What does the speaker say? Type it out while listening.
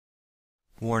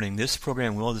Warning, this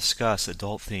program will discuss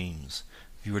adult themes.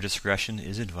 Viewer discretion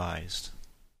is advised.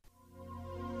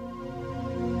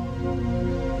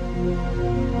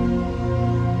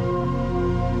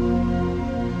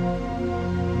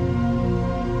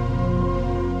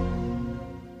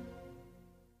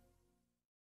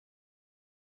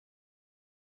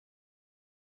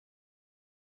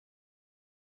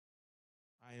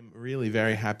 I am really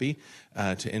very happy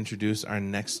to introduce our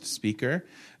next speaker.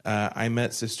 I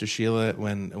met Sister Sheila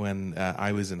when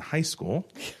I was in high school.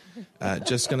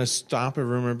 Just going to stop a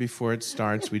rumor before it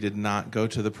starts. We did not go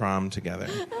to the prom together.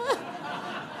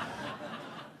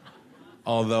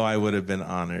 Although I would have been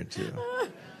honored to.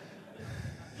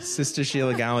 Sister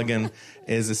Sheila Galligan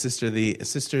is a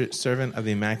sister servant of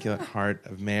the Immaculate Heart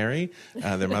of Mary.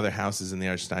 Their mother house is in the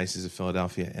Archdiocese of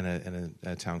Philadelphia in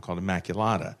a town called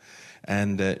Immaculata.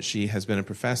 And she has been a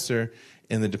professor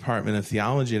in the Department of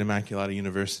Theology at Immaculata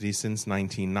University since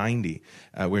 1990,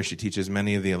 where she teaches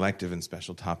many of the elective and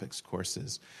special topics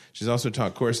courses. She's also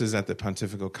taught courses at the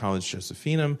Pontifical College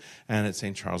Josephinum and at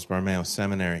St. Charles Borromeo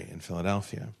Seminary in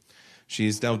Philadelphia.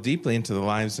 She's delved deeply into the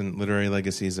lives and literary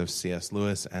legacies of C.S.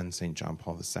 Lewis and St. John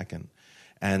Paul II.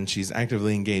 And she's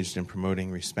actively engaged in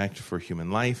promoting respect for human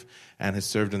life and has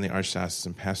served on the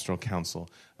Archdiocesan Pastoral Council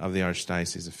of the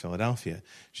Archdiocese of Philadelphia.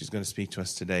 She's going to speak to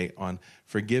us today on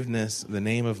forgiveness, the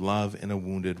name of love in a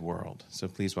wounded world. So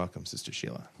please welcome Sister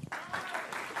Sheila.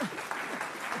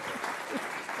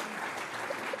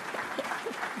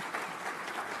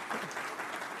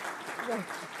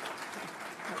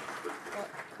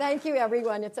 Thank you,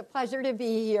 everyone. It's a pleasure to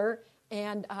be here.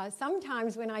 And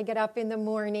sometimes when I get up in the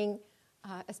morning,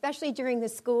 especially during the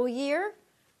school year,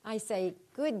 I say,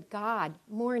 "Good God,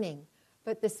 morning."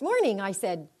 But this morning I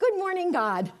said, "Good morning,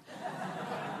 God,"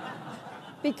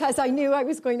 because I knew I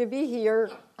was going to be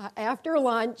here after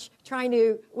lunch trying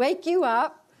to wake you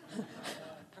up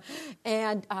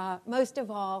and most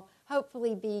of all,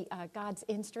 hopefully be God's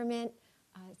instrument.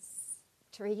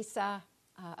 Teresa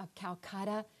of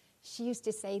Calcutta, she used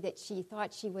to say that she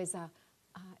thought she was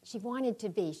she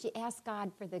asked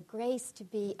God for the grace to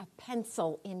be a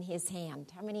pencil in his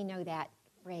hand. How many know that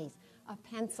phrase? A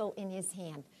pencil in his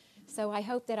hand. So I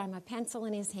hope that I'm a pencil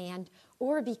in his hand,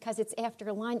 or because it's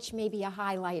after lunch, maybe a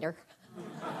highlighter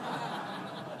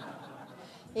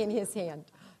in his hand.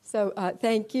 So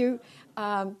thank you.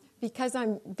 Because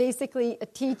I'm basically a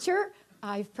teacher,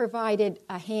 I've provided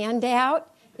a handout.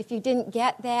 If you didn't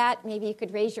get that, maybe you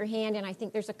could raise your hand, and I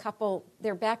think there's a couple,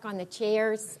 they're back on the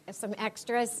chairs, some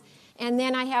extras. And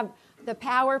then I have the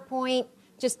PowerPoint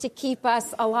just to keep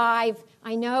us alive.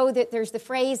 I know that there's the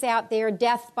phrase out there,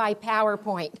 death by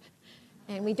PowerPoint,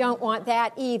 and we don't want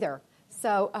that either.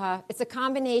 So it's a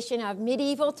combination of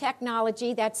medieval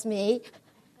technology, that's me,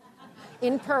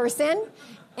 in person,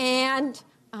 and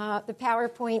the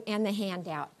PowerPoint and the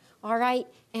handout. All right,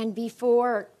 and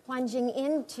before plunging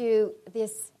into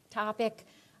this topic,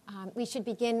 we should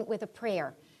begin with a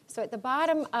prayer. So at the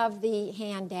bottom of the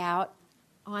handout,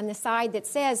 on the side that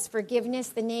says, "Forgiveness,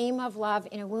 the name of love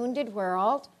in a wounded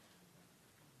world,"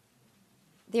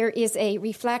 there is a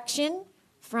reflection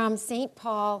from St.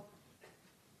 Paul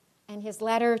and his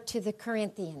letter to the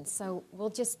Corinthians. So we'll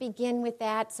just begin with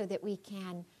that so that we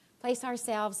can place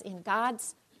ourselves in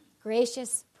God's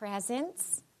gracious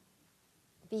presence,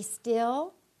 be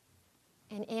still,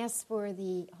 and ask for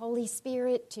the Holy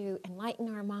Spirit to enlighten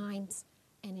our minds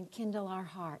and enkindle our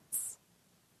hearts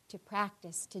to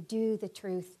practice, to do the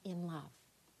truth in love.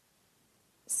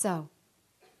 So,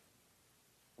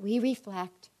 we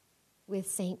reflect with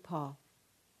St. Paul.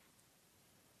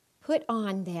 "Put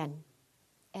on, then,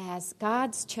 as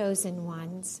God's chosen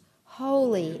ones,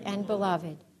 holy and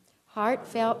beloved,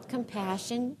 heartfelt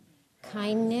compassion,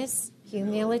 kindness,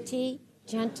 humility,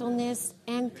 gentleness,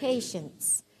 and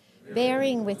patience,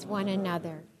 bearing with one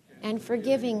another and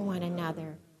forgiving one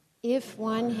another, if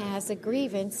one has a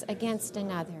grievance against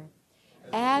another.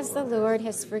 As the Lord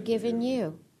has forgiven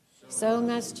you, so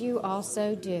must you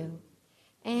also do.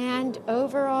 And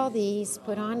over all these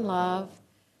put on love,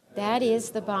 that is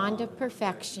the bond of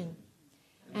perfection.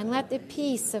 And let the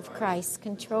peace of Christ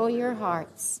control your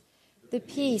hearts, the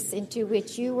peace into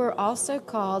which you were also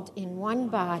called in one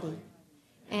body,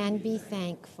 and be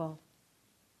thankful."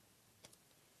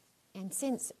 And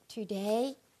since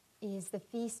today is the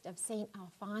feast of St.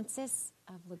 Alphonsus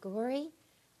of Liguori,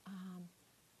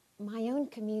 my own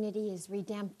community is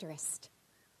Redemptorist.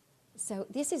 So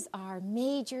this is our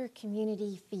major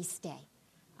community feast day.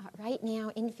 Right now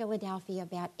in Philadelphia,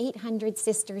 about 800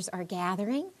 sisters are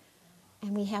gathering,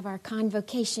 and we have our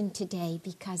convocation today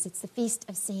because it's the feast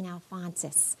of St.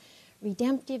 Alphonsus.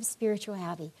 Redemptive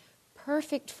spirituality,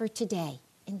 perfect for today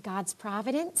in God's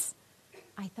providence,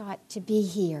 I thought to be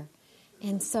here.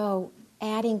 And so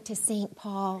adding to St.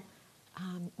 Paul,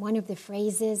 one of the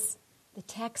phrases, the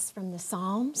text from the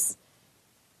Psalms,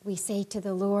 we say to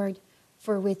the Lord,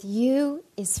 "For with you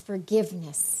is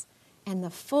forgiveness and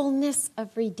the fullness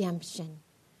of redemption.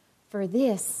 For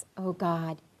this, O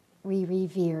God, we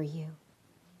revere you."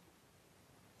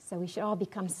 So we should all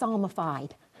become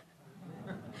psalmified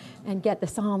and get the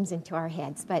Psalms into our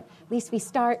heads. But at least we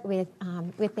start with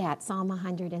that, Psalm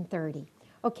 130.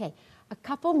 Okay, a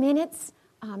couple minutes.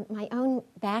 My own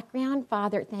background.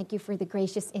 Father, thank you for the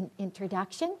gracious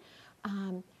introduction.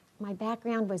 My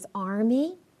background was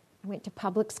Army. I went to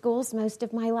public schools most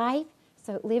of my life,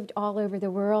 so lived all over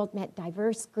the world, met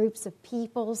diverse groups of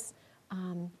peoples,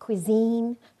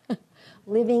 cuisine,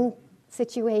 living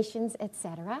situations,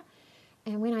 etc.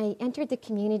 And when I entered the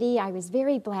community, I was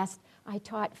very blessed. I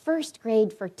taught first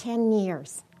grade for 10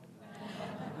 years.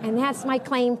 And that's my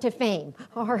claim to fame,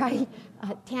 all right?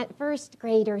 First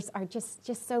graders are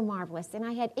just so marvelous. And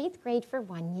I had 8th grade for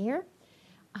 1 year,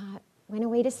 went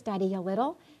away to study a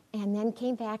little, and then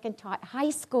came back and taught high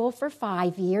school for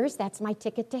 5 years. That's my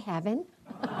ticket to heaven.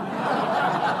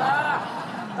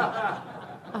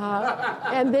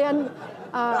 And then,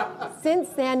 since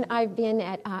then, I've been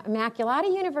at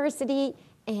Immaculata University,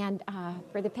 and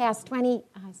for the past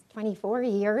 24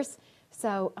 years.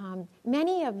 So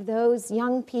many of those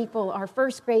young people are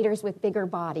first graders with bigger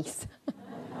bodies.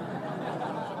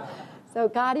 So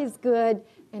God is good,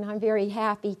 and I'm very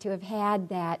happy to have had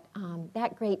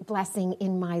that great blessing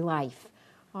in my life.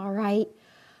 All right?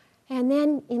 And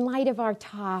then in light of our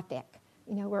topic,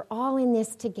 we're all in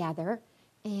this together,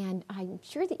 and I'm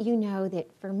sure that you know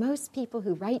that for most people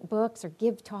who write books or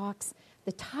give talks,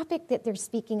 the topic that they're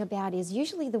speaking about is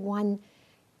usually the one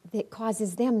that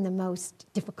causes them the most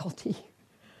difficulty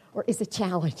or is a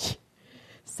challenge.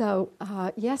 So,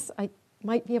 yes, I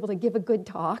might be able to give a good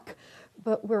talk,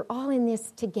 but we're all in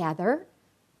this together.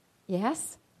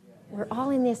 Yes? We're all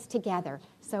in this together.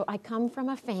 So I come from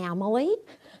a family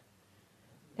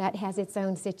that has its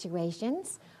own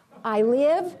situations. I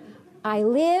live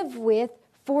with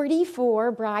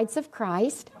 44 brides of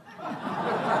Christ.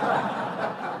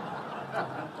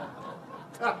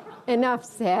 Enough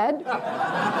said.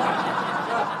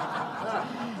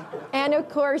 And of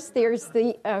course, there's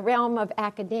the realm of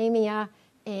academia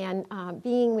and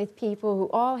being with people who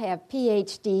all have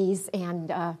PhDs,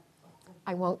 and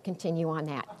I won't continue on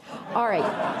that. All right.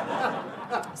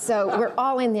 So we're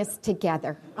all in this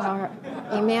together.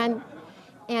 Amen.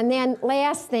 And then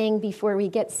last thing before we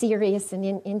get serious and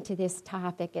into this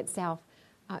topic itself,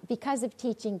 because of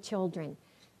teaching children,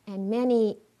 and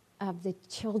many of the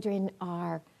children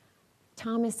are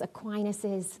Thomas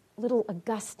Aquinas's little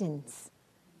Augustines,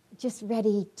 just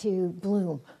ready to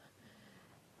bloom.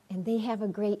 And they have a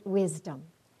great wisdom.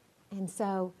 And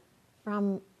so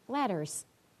from letters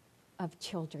of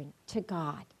children to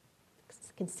God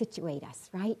can situate us,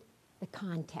 right? The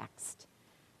context.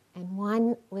 And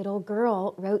one little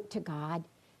girl wrote to God,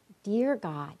 "Dear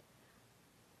God,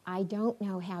 I don't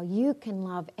know how you can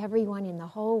love everyone in the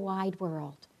whole wide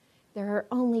world. There are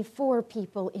only 4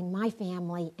 people in my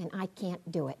family, and I can't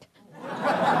do it."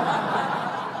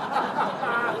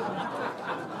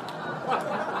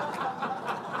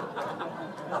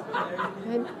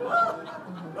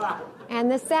 And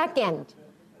the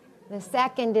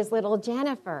second is little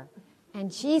Jennifer.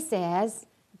 And she says,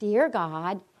 "Dear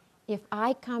God, if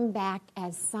I come back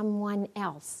as someone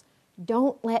else,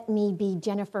 don't let me be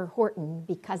Jennifer Horton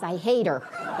because I hate her."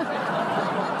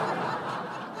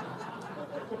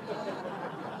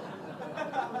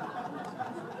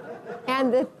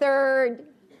 And the third,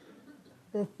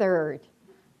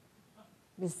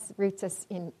 this roots us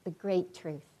in the great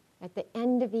truth. At the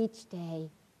end of each day,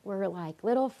 we're like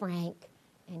little Frank,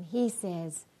 and he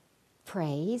says,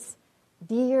 praise,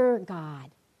 "Dear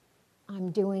God,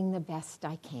 I'm doing the best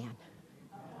I can."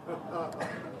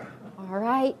 All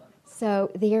right, so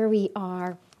there we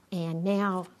are, and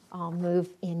now I'll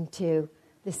move into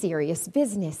the serious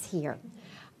business here.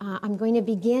 I'm going to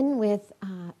begin with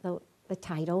the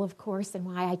title, of course, and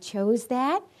why I chose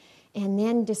that, and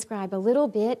then describe a little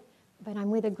bit, but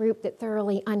I'm with a group that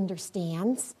thoroughly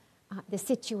understands the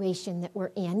situation that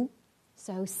we're in,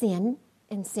 so sin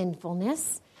and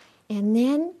sinfulness, and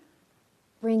then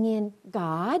bring in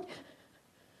God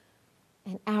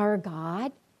and our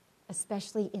God,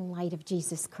 especially in light of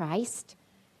Jesus Christ,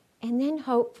 and then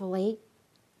hopefully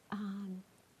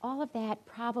all of that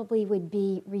probably would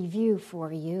be review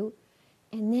for you,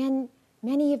 and then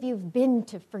many of you have been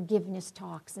to forgiveness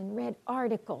talks and read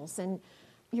articles and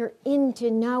you're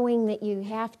into knowing that you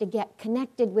have to get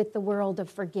connected with the world of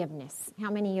forgiveness.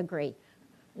 How many agree?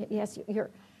 Yes,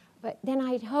 but then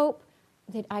I'd hope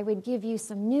that I would give you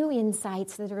some new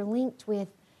insights that are linked with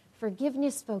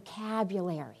forgiveness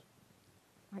vocabulary.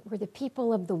 Right? We're the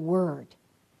people of the Word.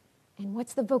 And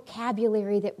what's the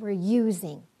vocabulary that we're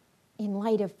using in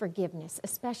light of forgiveness,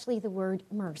 especially the word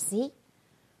mercy?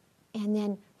 And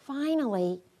then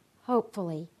finally,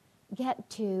 hopefully, get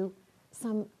to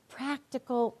some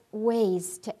practical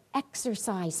ways to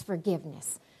exercise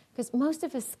forgiveness. Because most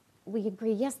of us, we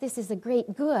agree, yes, this is a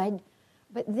great good,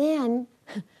 but then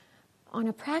on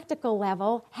a practical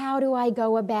level, how do I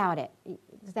go about it?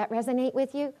 Does that resonate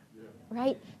with you? Yeah.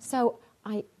 Right? So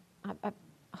I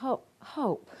hope,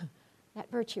 that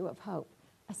virtue of hope,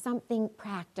 something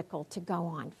practical to go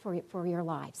on for your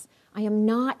lives. I am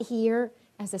not here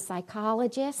as a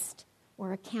psychologist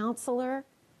or a counselor.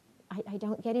 I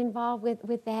don't get involved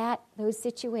with those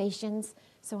situations.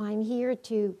 So I'm here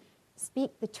to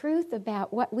speak the truth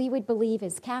about what we would believe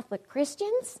as Catholic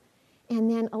Christians, and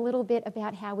then a little bit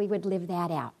about how we would live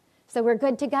that out. So we're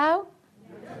good to go?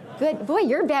 Good. Boy,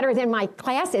 you're better than my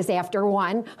classes after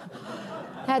one.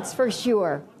 That's for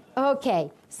sure. Okay,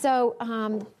 so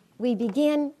we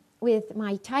begin with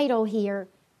my title here,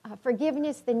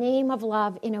 Forgiveness, the Name of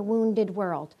Love in a Wounded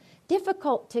World.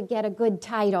 Difficult to get a good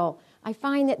title. I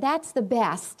find that that's the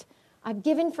best. I've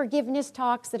given forgiveness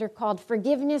talks that are called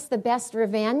Forgiveness, the Best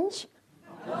Revenge.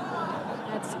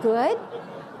 That's good.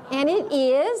 And it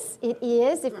is,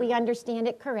 if we understand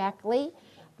it correctly,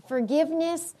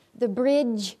 forgiveness, the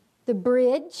bridge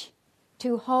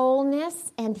to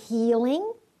wholeness and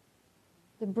healing.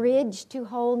 The bridge to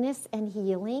wholeness and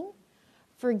healing.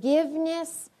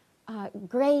 Forgiveness,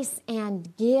 grace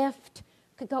and gift.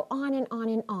 Could go on and on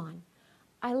and on.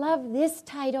 I love this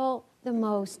title the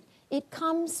most. It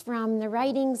comes from the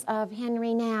writings of Henry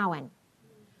Nouwen.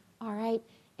 All right?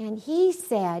 And he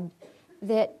said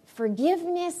that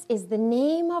forgiveness is the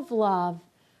name of love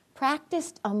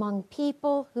practiced among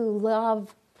people who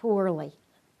love poorly.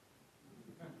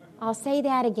 I'll say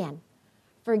that again.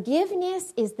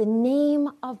 Forgiveness is the name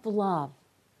of love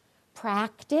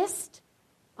practiced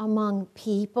among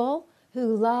people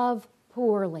who love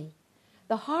poorly.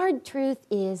 The hard truth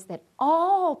is that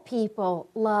all people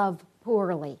love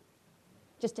poorly.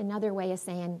 Just another way of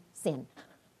saying sin.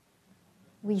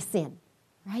 We sin,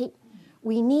 right?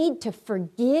 We need to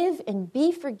forgive and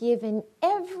be forgiven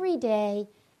every day,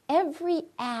 every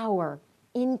hour,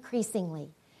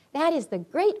 increasingly. That is the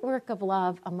great work of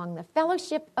love among the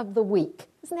fellowship of the weak.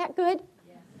 Isn't that good?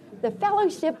 Yes. The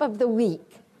fellowship of the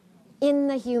weak in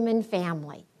the human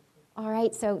family. All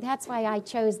right, so that's why I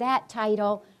chose that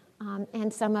title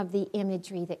and some of the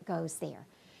imagery that goes there.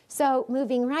 So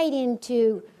moving right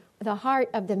into the heart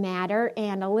of the matter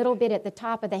and a little bit at the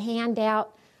top of the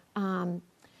handout,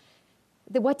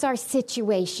 what's our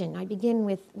situation? I begin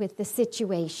with the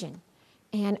situation.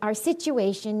 And our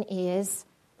situation is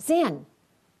sin.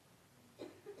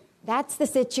 That's the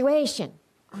situation,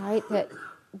 all right, that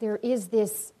there is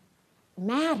this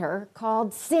matter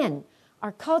called sin.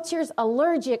 Our culture's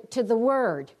allergic to the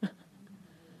word.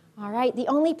 All right, the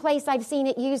only place I've seen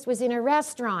it used was in a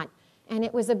restaurant, and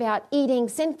it was about eating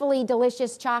sinfully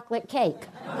delicious chocolate cake.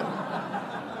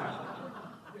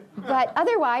 But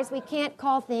otherwise, we can't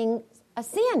call things a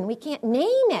sin. We can't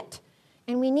name it.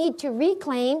 And we need to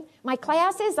reclaim. My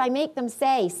classes, I make them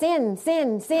say, sin,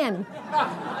 sin, sin.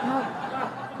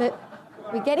 But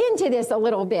we get into this a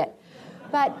little bit.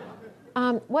 But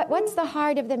what's the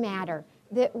heart of the matter?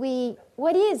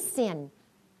 What is sin?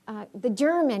 The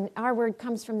German, our word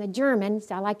comes from the German,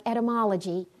 so I like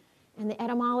etymology. And the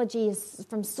etymology is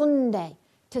from Sunde,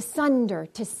 to sunder,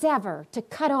 to sever, to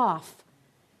cut off.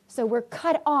 So we're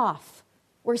cut off.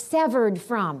 We're severed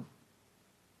from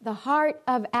the heart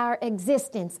of our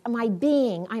existence, my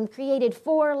being. I'm created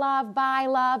for love, by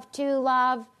love, to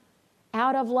love,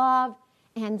 out of love.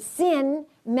 And sin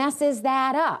messes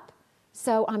that up.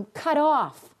 So I'm cut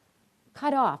off,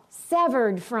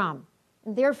 severed from.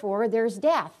 And therefore, there's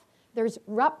death. There's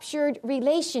ruptured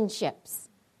relationships.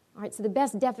 All right, so the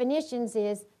best definition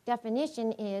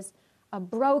is a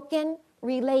broken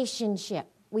relationship.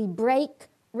 We break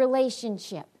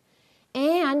relationship.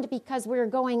 And because we're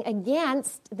going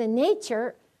against the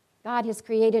nature God has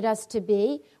created us to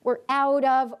be, we're out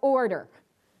of order.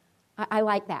 I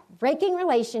like that. Breaking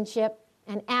relationship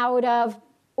and out of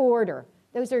order.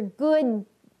 Those are good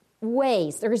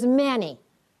ways. There's many.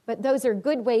 But those are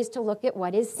good ways to look at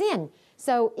what is sin.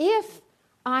 So if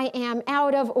I am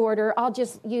out of order, I'll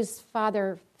just use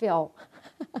Father Phil.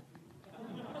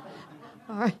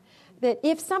 All right. That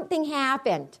if something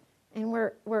happened and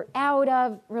we're out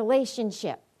of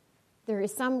relationship. There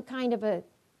is some kind of a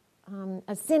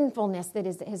sinfulness that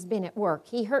has been at work.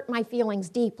 He hurt my feelings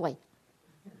deeply.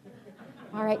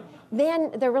 All right.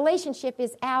 Then the relationship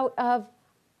is out of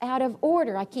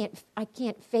order. I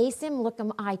can't face him, look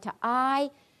him eye to eye,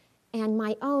 and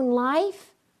my own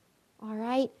life. All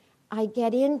right. I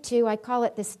get into, I call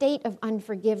it the state of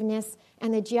unforgiveness,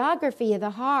 and the geography of the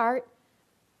heart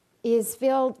is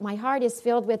filled, my heart is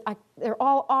filled with, they're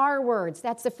all R words.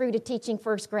 That's the fruit of teaching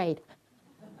first grade.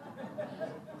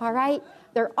 All right?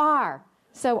 They're R.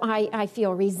 So I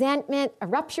feel resentment, a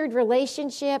ruptured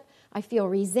relationship. I feel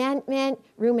resentment,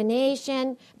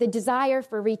 rumination, the desire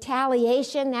for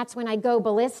retaliation. That's when I go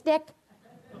ballistic.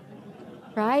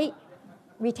 Right?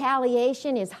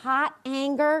 Retaliation is hot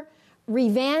anger.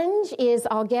 Revenge is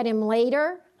I'll get him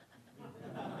later.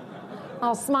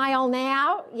 I'll smile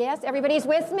now. Yes, everybody's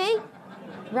with me?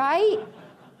 Right?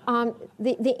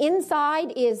 The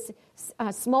inside is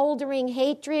smoldering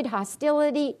hatred,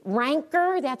 hostility,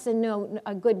 rancor. That's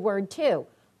a good word too.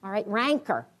 All right,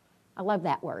 rancor. I love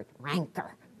that word,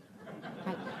 rancor.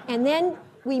 Right. And then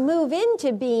we move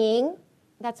into being,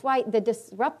 that's why the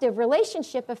disruptive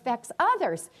relationship affects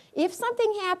others. If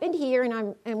something happened here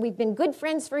and we've been good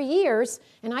friends for years,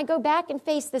 and I go back and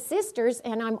face the sisters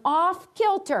and I'm off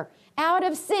kilter, out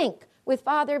of sync with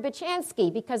Father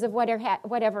Bachansky because of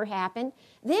whatever happened,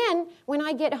 then when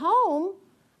I get home,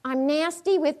 I'm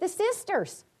nasty with the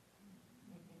sisters.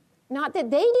 Not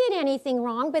that they did anything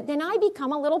wrong, but then I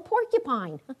become a little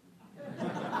porcupine.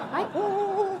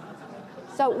 Right?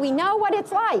 So we know what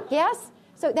it's like, yes?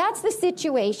 So that's the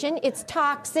situation. It's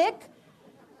toxic.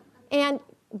 And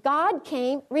God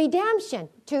came, redemption,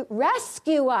 to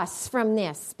rescue us from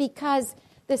this, because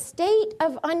the state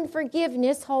of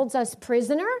unforgiveness holds us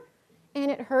prisoner,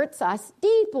 and it hurts us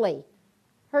deeply.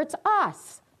 Hurts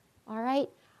us. All right?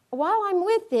 While I'm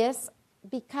with this,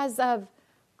 because of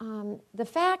the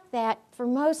fact that for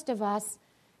most of us,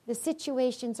 the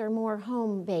situations are more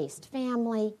home-based,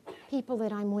 family, people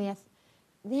that I'm with,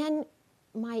 then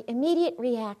my immediate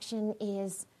reaction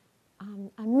is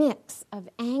a mix of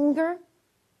anger,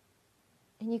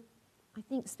 and I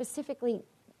think specifically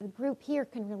the group here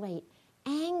can relate,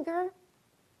 anger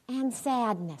and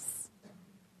sadness,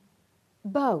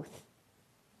 both.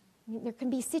 I mean, there can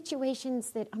be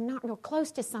situations that I'm not real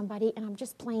close to somebody and I'm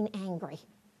just plain angry.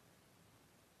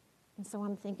 And so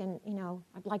I'm thinking,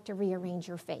 I'd like to rearrange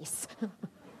your face.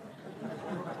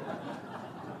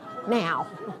 Now.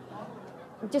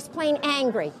 I'm just plain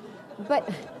angry. But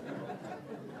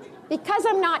because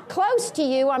I'm not close to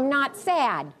you, I'm not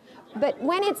sad. But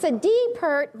when it's a deep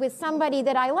hurt with somebody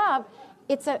that I love,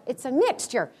 it's a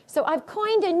mixture. So I've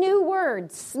coined a new word,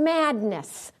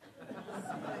 smadness.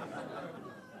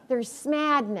 There's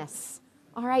smadness.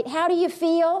 All right, how do you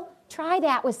feel? Try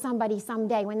that with somebody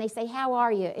someday when they say, how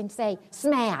are you? And say,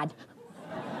 smad.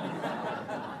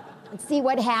 And see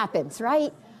what happens,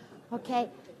 right? Okay,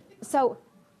 so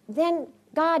then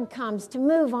God comes to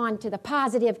move on to the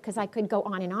positive, because I could go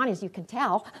on and on, as you can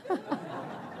tell.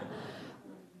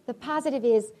 The positive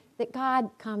is that God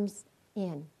comes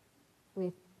in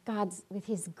with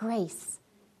His grace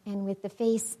and with the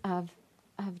face of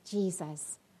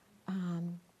Jesus,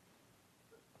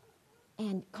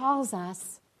 and calls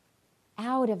us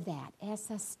out of that,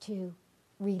 asks us to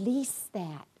release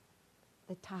that,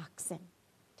 the toxin,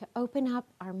 to open up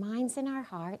our minds and our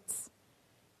hearts,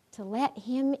 to let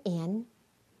Him in,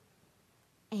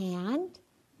 and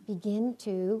begin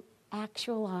to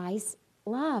actualize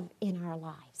love in our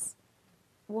lives.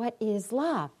 What is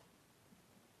love?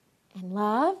 And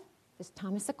love is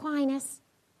Thomas Aquinas,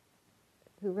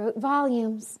 who wrote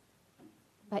volumes,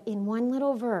 but in one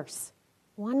little verse,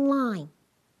 one line.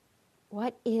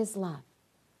 What is love?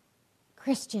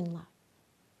 Christian love.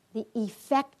 The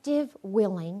effective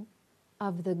willing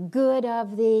of the good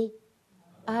of the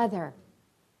other.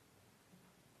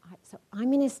 So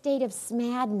I'm in a state of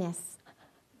smadness,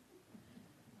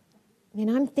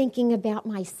 and I'm thinking about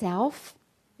myself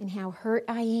and how hurt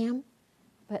I am.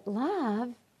 But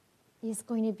love is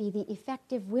going to be the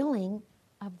effective willing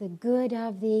of the good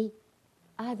of the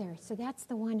other. So that's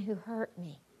the one who hurt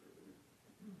me.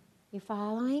 You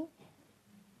following?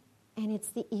 And it's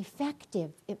the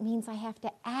effective. It means I have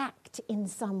to act in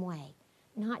some way.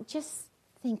 Not just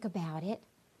think about it,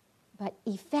 but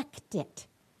effect it.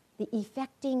 The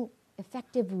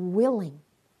effective willing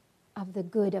of the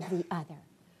good of the other,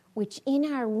 which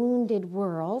in our wounded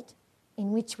world,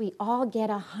 in which we all get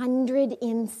 100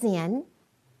 in sin,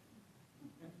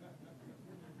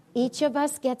 each of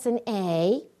us gets an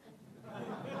A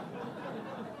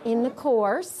in the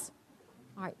course.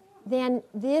 All right, then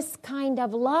this kind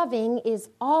of loving is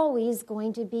always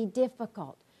going to be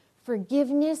difficult.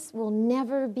 Forgiveness will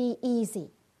never be easy.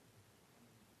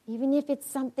 Even if it's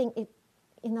something,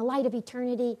 in the light of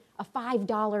eternity, a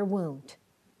 $5 wound,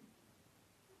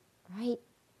 right?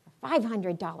 A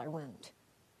 $500 wound.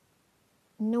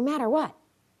 No matter what,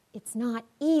 it's not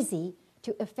easy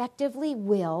to effectively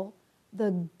will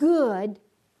the good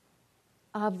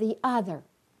of the other,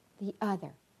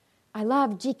 I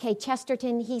love G.K.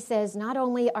 Chesterton. He says, not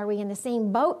only are we in the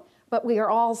same boat, but we are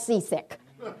all seasick.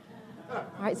 All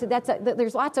right, so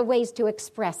there's lots of ways to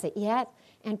express it, yeah?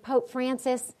 And Pope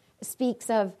Francis speaks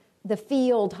of the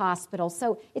field hospital.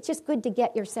 So it's just good to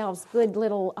get yourselves good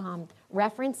little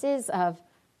references of,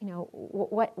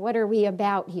 what are we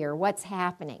about here? What's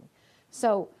happening?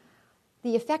 So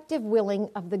the effective willing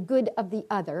of the good of the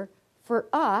other for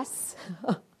us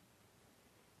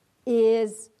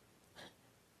is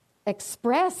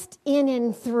expressed in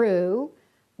and through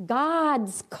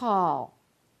God's call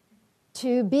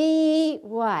to be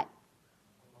what?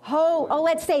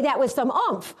 Let's say that with some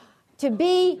oomph. To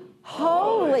be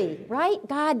holy, right?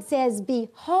 God says, be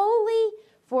holy,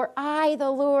 for I, the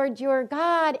Lord your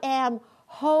God, am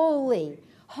holy.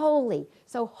 Holy.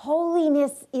 So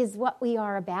holiness is what we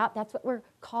are about. That's what we're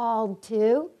called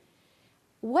to.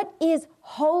 What is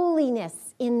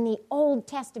holiness in the Old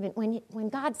Testament when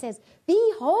God says,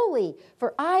 be holy,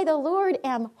 for I, the Lord,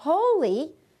 am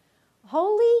holy?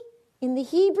 Holy in the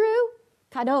Hebrew,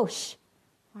 kadosh.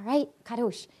 All right,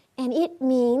 kadosh. And it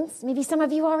means, maybe some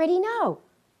of you already know.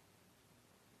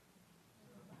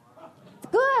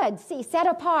 Good. See, set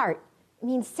apart. It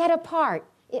means set apart.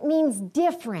 It means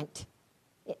different.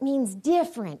 It means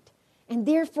different. And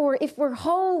therefore, if we're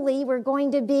holy, we're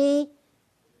going to be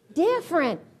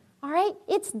different. All right?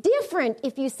 It's different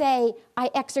if you say, I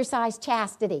exercise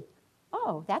chastity.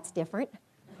 Oh, that's different.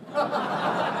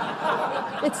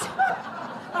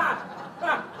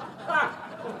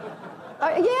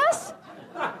 Yes?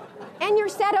 And you're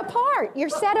set apart. You're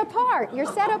set apart. You're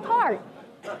set apart.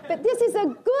 But this is a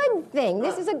good thing.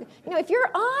 This is if you're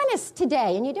honest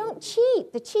today and you don't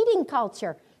cheat, the cheating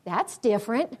culture, that's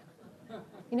different.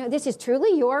 This is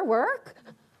truly your work.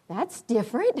 That's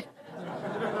different.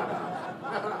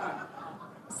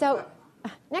 So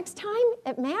next time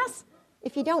at Mass,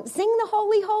 if you don't sing the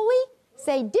Holy, Holy,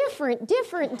 say different,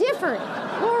 different, different.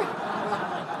 Lord,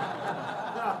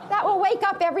 that will wake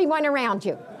up everyone around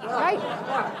you, right?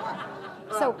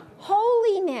 So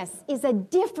holiness is a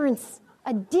difference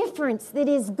that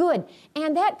is good.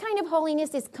 And that kind of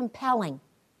holiness is compelling.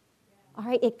 All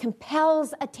right, it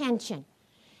compels attention.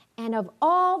 And of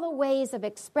all the ways of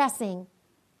expressing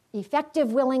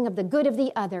effective willing of the good of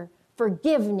the other,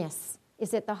 forgiveness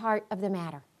is at the heart of the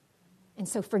matter. And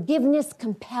so forgiveness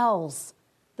compels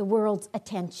the world's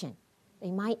attention.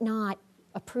 They might not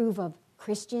approve of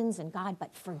Christians and God,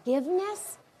 but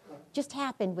forgiveness just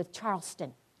happened with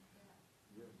Charleston.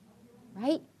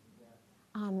 Right?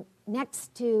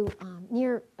 Next to,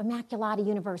 near Immaculata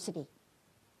University,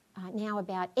 now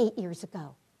about 8 years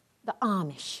ago, the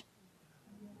Amish.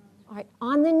 All right,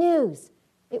 on the news,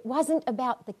 it wasn't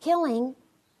about the killing.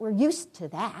 We're used to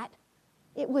that.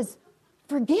 It was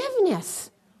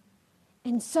forgiveness.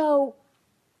 And so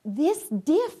this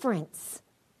difference,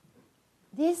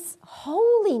 this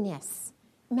holiness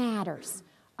matters.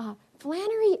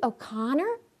 Flannery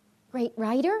O'Connor, great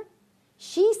writer,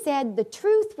 she said the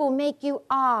truth will make you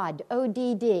odd,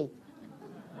 O-D-D.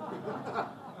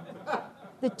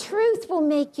 The truth will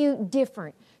make you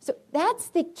different. So that's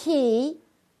the key,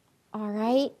 all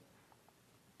right,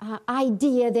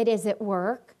 idea that is at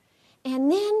work.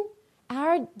 And then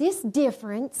this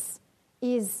difference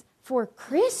is for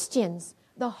Christians.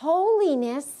 The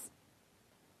holiness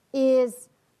is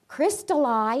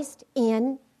crystallized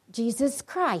in Jesus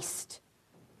Christ,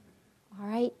 all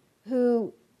right,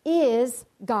 who is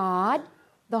God,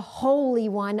 the Holy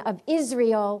One of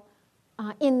Israel,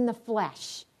 in the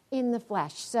flesh.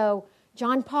 So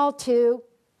John Paul II,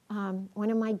 one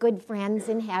of my good friends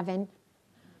in heaven,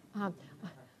 I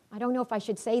don't know if I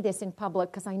should say this in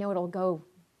public because I know it'll go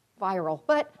viral,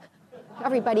 but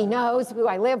everybody knows who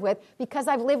I live with. Because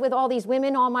I've lived with all these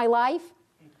women all my life,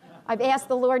 I've asked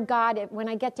the Lord God, when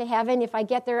I get to heaven, if I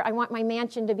get there, I want my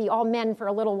mansion to be all men for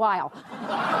a little while.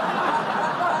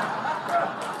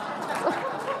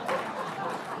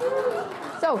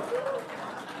 So,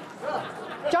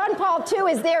 John Paul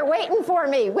II is there waiting for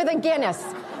me with a Guinness.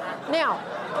 Now,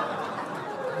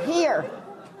 here.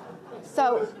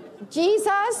 So,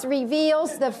 Jesus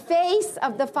reveals the face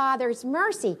of the Father's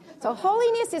mercy. So,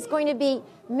 holiness is going to be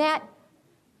met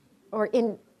or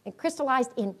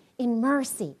crystallized in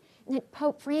mercy. And then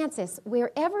Pope Francis,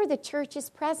 wherever the church is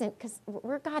present, because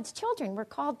we're God's children, we're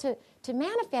called to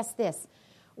manifest this.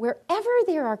 Wherever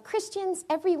there are Christians,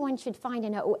 everyone should find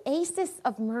an oasis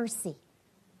of mercy.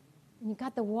 And you've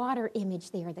got the water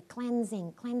image there, the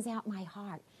cleansing, cleanse out my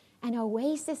heart. An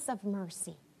oasis of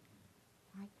mercy.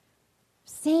 Right?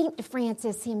 Saint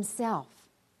Francis himself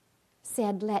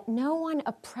said, let no one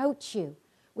approach you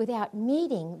without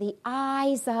meeting the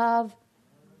eyes of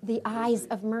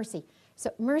mercy.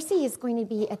 So mercy is going to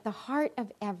be at the heart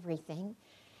of everything.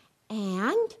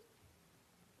 And,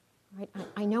 right,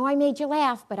 I know I made you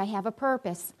laugh, but I have a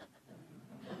purpose.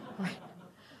 Right.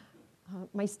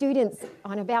 My students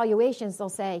on evaluations, they'll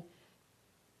say,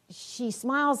 she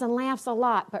smiles and laughs a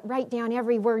lot, but write down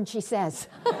every word she says.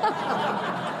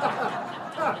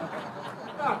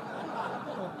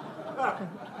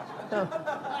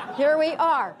 So, here we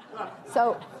are.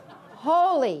 So,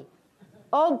 holy,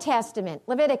 Old Testament,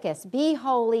 Leviticus, be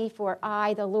holy for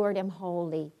I, the Lord, am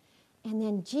holy. And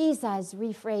then Jesus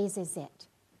rephrases it.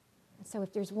 So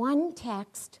if there's one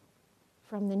text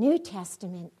from the New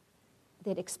Testament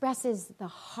that expresses the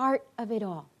heart of it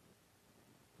all,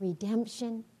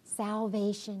 redemption,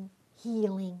 salvation,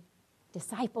 healing,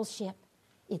 discipleship,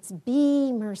 it's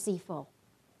be merciful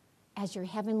as your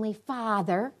heavenly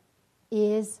Father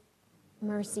is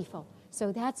merciful.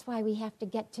 So that's why we have to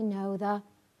get to know the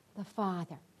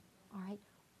Father. All right?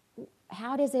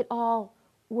 How does it all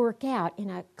work out in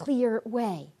a clear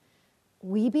way?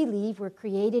 We believe we're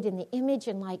created in the image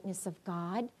and likeness of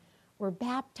God. We're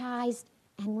baptized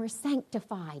and we're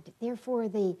sanctified. Therefore,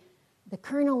 the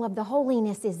kernel of the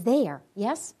holiness is there,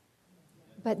 yes?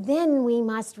 But then we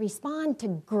must respond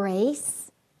to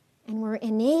grace, and we're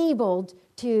enabled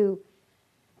to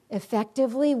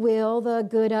effectively will the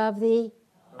good of the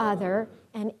other,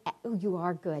 and you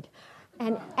are good,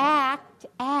 and act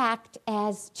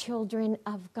as children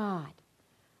of God.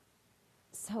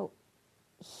 So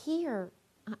here,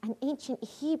 an ancient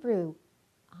Hebrew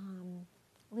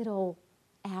little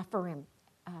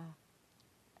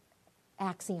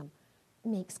axiom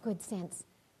makes good sense.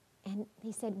 And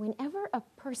he said, whenever a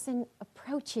person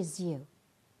approaches you,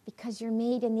 because you're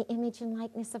made in the image and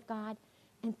likeness of God,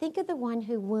 and think of the one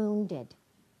who wounded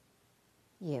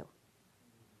you,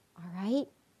 all right?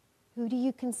 Who do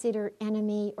you consider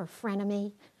enemy or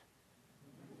frenemy?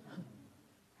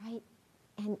 Right?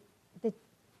 And the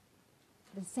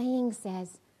saying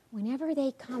says, whenever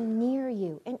they come near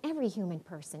you, and every human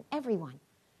person, everyone,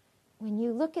 when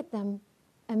you look at them,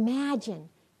 imagine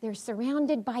they're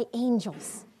surrounded by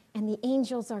angels, and the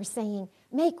angels are saying,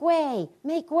 make way,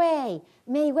 make way,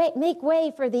 make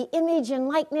way for the image and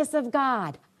likeness of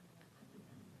God.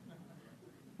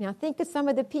 Now think of some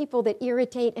of the people that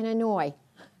irritate and annoy.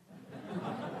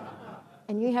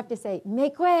 And you have to say,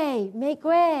 make way, make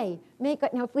way, make way.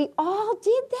 Now if we all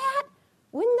did that,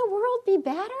 wouldn't the world be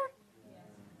better?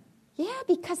 Yeah,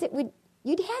 because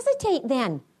you'd hesitate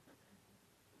then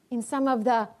in some of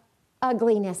the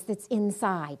ugliness that's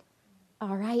inside.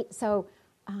 All right, so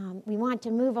we want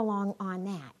to move along on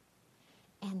that.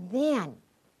 And then,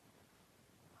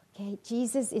 okay,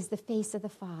 Jesus is the face of the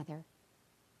Father.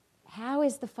 How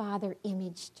is the Father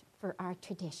imaged for our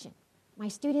tradition? My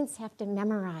students have to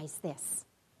memorize this.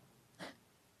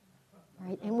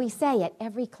 Right? And we say it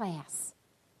every class.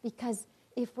 Because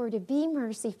if we're to be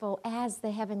merciful as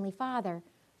the Heavenly Father,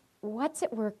 what's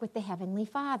at work with the Heavenly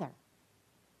Father?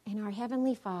 And our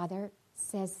Heavenly Father,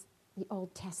 says the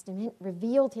Old Testament,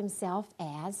 revealed himself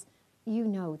as, you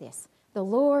know this, the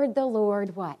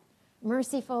Lord, what?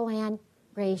 Merciful and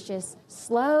gracious,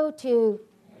 slow to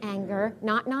anger,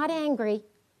 not angry,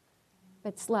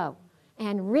 but slow.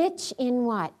 And rich in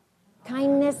what?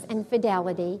 Kindness and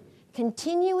fidelity,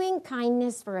 continuing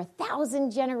kindness for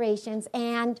 1,000 generations,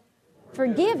 and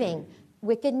forgiving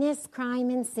wickedness, crime,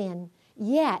 and sin,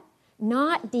 yet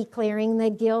not declaring the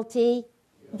guilty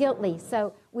guilty.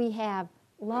 So we have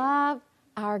love,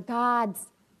 our God's,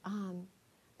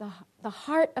 the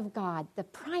heart of God. The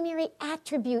primary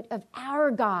attribute of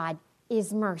our God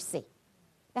is mercy.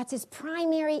 That's his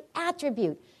primary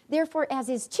attribute. Therefore, as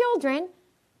his children,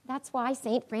 that's why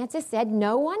St. Francis said,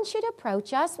 no one should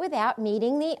approach us without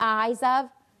meeting the eyes of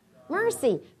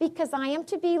mercy, because I am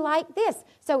to be like this.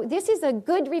 So this is a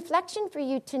good reflection for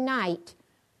you tonight.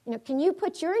 You know, can you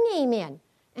put your name in?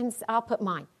 And I'll put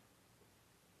mine.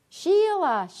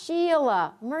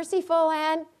 Sheila, merciful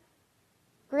and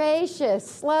gracious,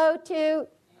 slow to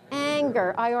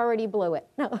anger. I already blew it.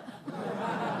 No.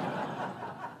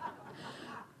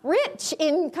 Rich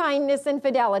in kindness and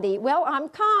fidelity. Well, I'm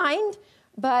kind,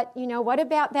 but, you know, what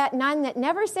about that nun that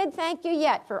never said thank you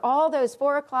yet for all those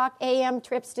 4 o'clock a.m.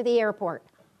 trips to the airport?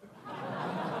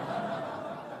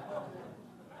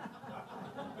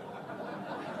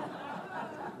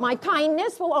 My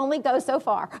kindness will only go so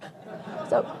far.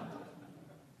 So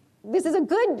this is a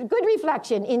good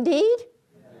reflection, indeed,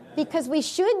 because we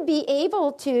should be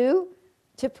able to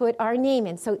put our name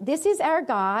in. So this is our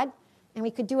God, and we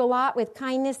could do a lot with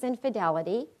kindness and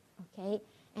fidelity, okay?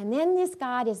 And then this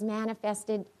God is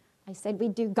manifested. I said we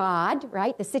do God,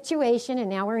 right? The situation, and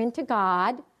now we're into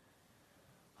God.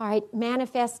 All right,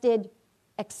 manifested,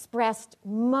 expressed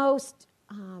most,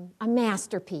 a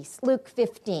masterpiece, Luke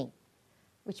 15,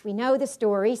 which we know the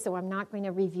story, so I'm not going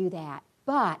to review that.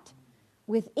 But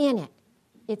within it,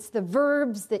 it's the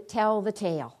verbs that tell the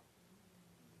tale.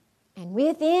 And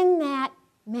within that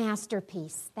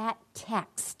masterpiece, that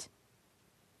text,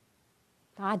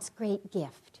 God's great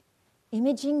gift,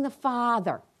 imaging the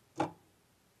Father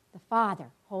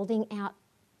holding out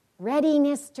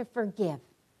readiness to forgive.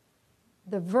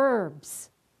 The verbs,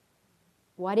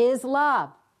 what is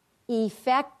love?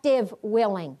 Effective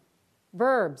willing.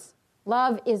 Verbs.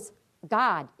 Love is,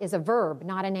 God is a verb,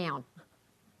 not a noun.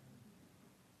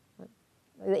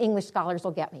 The English scholars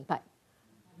will get me, but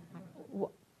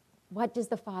what does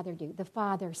the Father do? The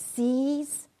Father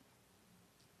sees.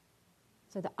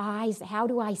 So the eyes, how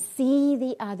do I see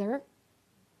the other?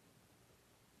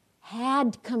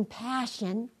 Had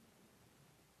compassion,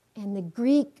 and the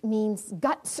Greek means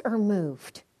guts are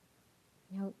moved.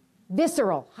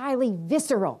 Visceral, highly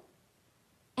visceral.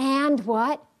 And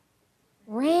what?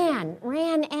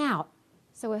 Ran out.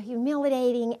 So a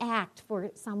humiliating act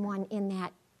for someone in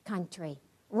that country.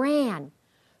 Ran,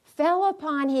 fell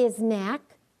upon his neck,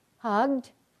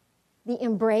 hugged, the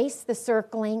embrace, the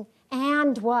circling,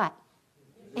 and what?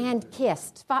 And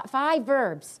kissed. Five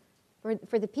verbs.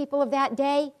 For the people of that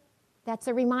day, that's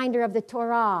a reminder of the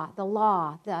Torah, the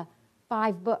law, the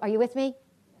 5 books. Are you with me?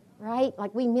 Right?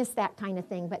 Like we miss that kind of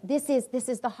thing. But this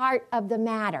is the heart of the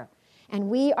matter. And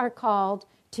we are called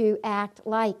to act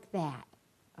like that.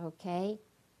 Okay?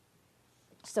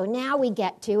 So now we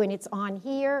get to, and it's on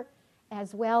here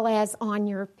as well as on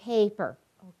your paper.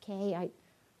 Okay?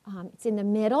 It's in the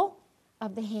middle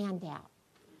of the handout.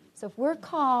 So if we're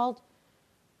called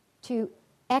to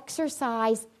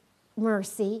exercise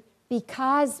mercy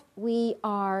because we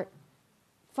are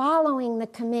following the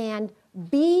command,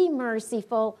 be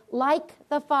merciful like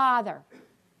the Father.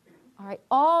 All right,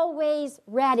 always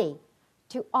ready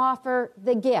to offer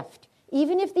the gift,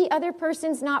 even if the other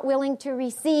person's not willing to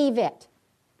receive it.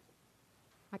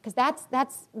 Because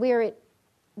that's where it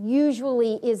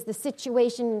usually is the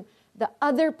situation. The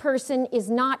other person is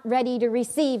not ready to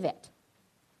receive it.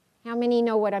 How many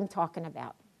know what I'm talking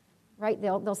about? Right?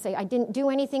 They'll say, I didn't do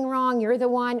anything wrong, you're the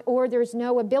one, or there's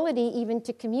no ability even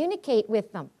to communicate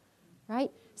with them.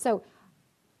 Right? So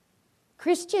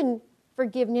Christian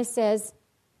forgiveness says,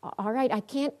 all right, I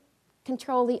can't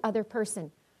control the other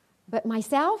person, but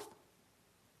myself,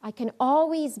 I can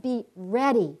always be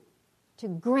ready to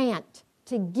grant,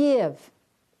 to give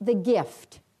the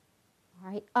gift,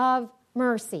 all right, of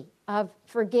mercy, of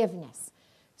forgiveness.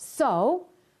 So,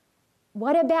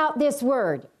 what about this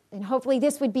word? And hopefully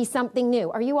this would be something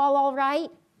new. Are you all right?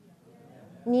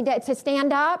 Need to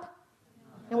stand up?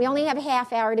 And we only have a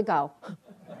half hour to go.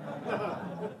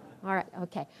 All right,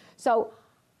 okay. So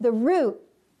the root,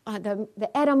 the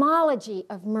etymology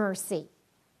of mercy.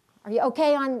 Are you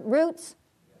okay on roots?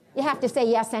 You have to say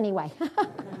yes anyway. All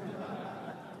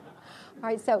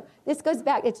right, so this goes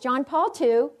back. It's John Paul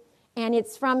II, and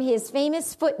it's from his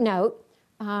famous footnote,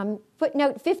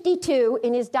 footnote 52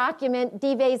 in his document,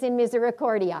 Dives in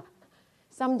Misericordia.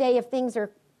 Someday if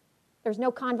there's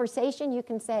no conversation, you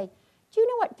can say, do you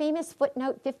know what famous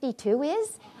footnote 52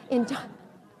 is? And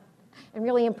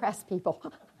really impress people.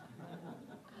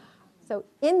 So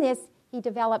in this, he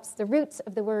develops the roots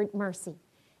of the word mercy.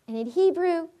 And in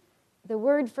Hebrew, the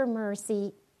word for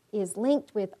mercy is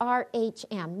linked with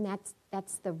RHM.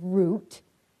 That's the root.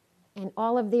 And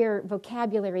all of their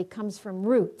vocabulary comes from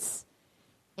roots.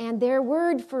 And their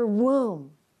word for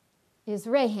womb is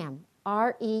rehem,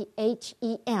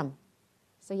 R-E-H-E-M.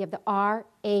 So you have the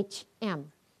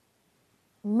R-H-M.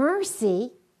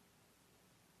 Mercy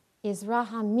is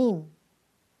rahamim,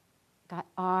 got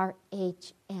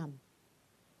R-H-M.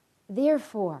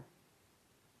 Therefore,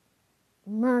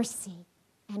 mercy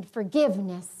and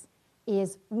forgiveness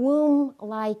is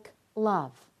womb-like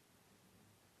love.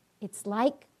 It's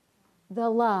like the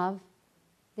love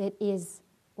that is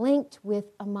linked with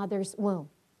a mother's womb.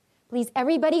 Please,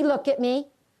 everybody look at me.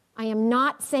 I am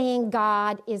not saying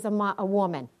God is a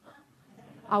woman.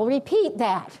 I'll repeat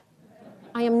that.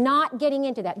 I am not getting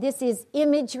into that. This is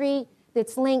imagery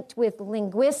that's linked with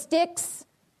linguistics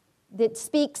that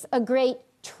speaks a great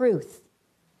truth.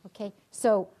 Okay?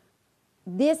 So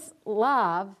this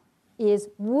love is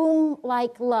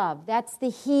womb-like love. That's the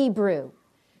Hebrew.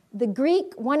 The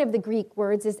Greek, one of the Greek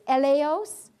words is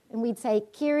eleos, and we'd say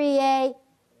Kyrie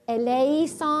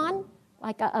eleison,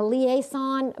 like a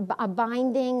liaison, a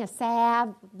binding, a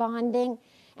salve, bonding.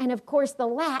 And of course the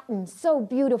Latin, so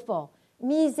beautiful,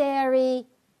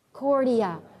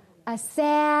 misericordia, a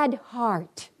sad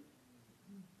heart.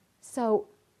 So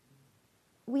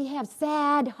we have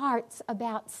sad hearts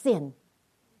about sin,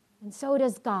 and so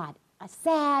does God. A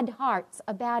sad hearts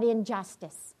about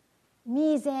injustice.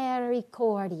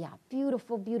 Misericordia,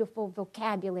 beautiful, beautiful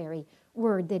vocabulary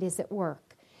word that is at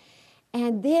work.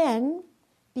 And then,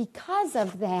 because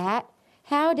of that,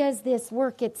 how does this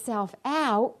work itself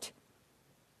out?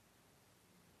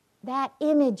 That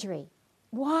imagery.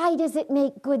 Why does it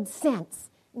make good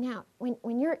sense? Now,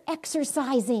 when you're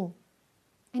exercising,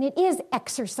 and it is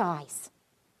exercise,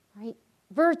 right?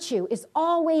 Virtue is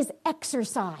always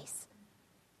exercise.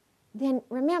 Then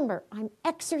remember, I'm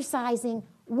exercising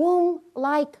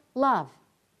womb-like love.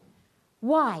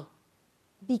 Why?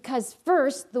 Because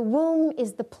first, the womb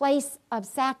is the place of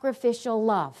sacrificial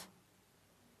love.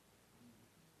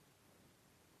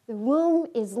 The womb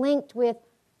is linked with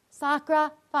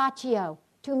sacra facio,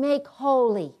 to make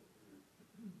holy.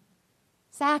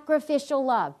 Sacrificial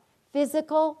love,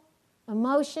 physical,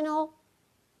 emotional,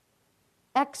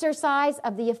 exercise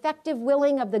of the effective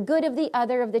willing of the good of the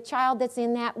other, of the child that's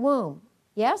in that womb.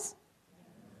 Yes?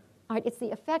 All right, it's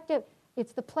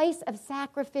the place of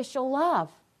sacrificial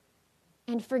love.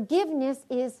 And forgiveness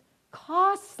is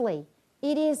costly.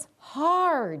 It is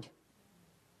hard.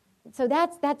 So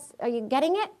that's are you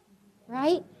getting it?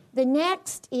 Right? The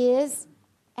next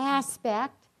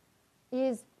aspect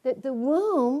is that the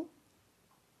womb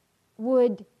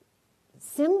would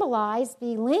symbolize,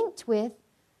 be linked with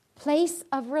place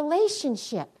of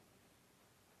relationship.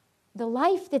 The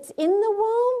life that's in the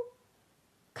womb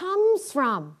comes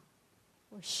from,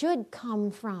 or should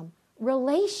come from,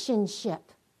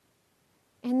 relationship.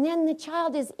 And then the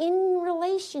child is in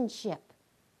relationship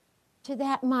to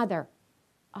that mother.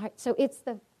 All right, so it's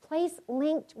the place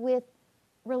linked with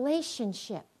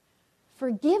relationship.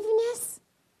 Forgiveness,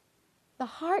 the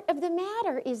heart of the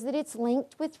matter is that it's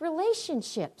linked with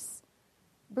relationships.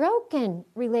 Broken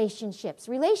relationships,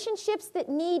 relationships that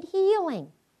need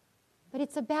healing. But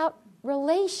it's about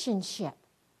relationship.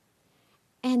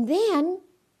 And then,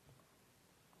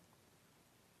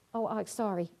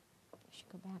 sorry. I should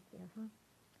go back there, huh?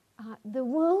 The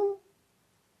womb,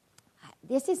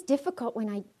 this is difficult when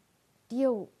I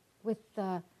deal with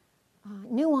the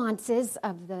nuances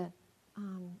of the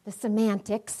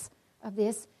semantics of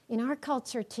this. In our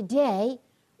culture today,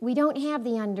 we don't have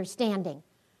the understanding.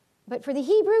 But for the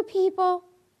Hebrew people,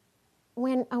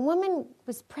 when a woman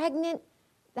was pregnant,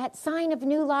 that sign of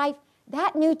new life,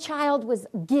 that new child was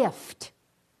a gift.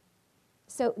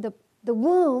 So the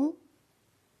womb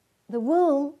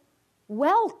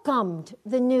welcomed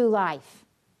the new life.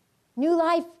 New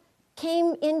life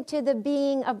came into the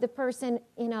being of the person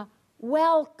in a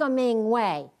welcoming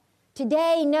way.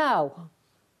 Today, no.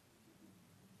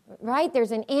 Right?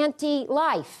 There's an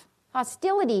anti-life,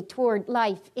 hostility toward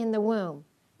life in the womb.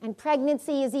 And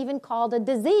pregnancy is even called a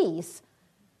disease.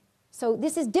 So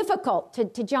this is difficult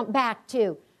to jump back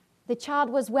to. The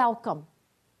child was welcome.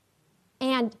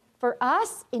 And for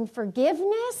us, in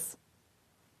forgiveness,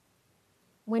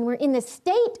 when we're in the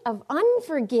state of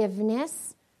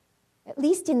unforgiveness, at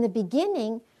least in the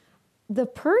beginning, the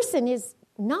person is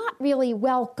not really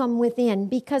welcome within,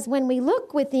 because when we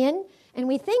look within and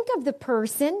we think of the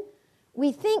person,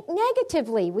 we think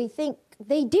negatively. We think,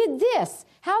 they did this.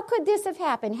 How could this have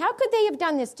happened? How could they have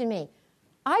done this to me?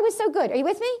 I was so good. Are you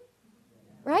with me?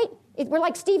 Right? We're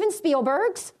like Steven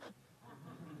Spielberg's.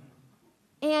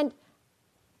 And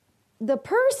the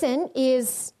person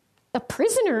is a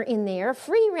prisoner in there,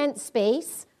 free rent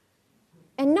space,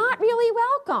 and not really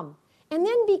welcome. And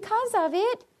then because of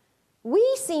it,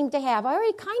 we seem to have, I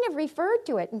already kind of referred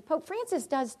to it, and Pope Francis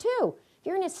does too. If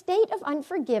you're in a state of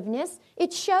unforgiveness,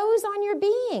 it shows on your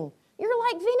being. You're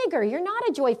like vinegar. You're not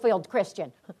a joy-filled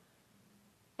Christian.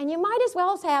 And you might as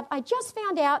well have, I just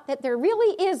found out that there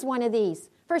really is one of these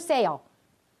for sale.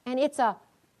 And it's a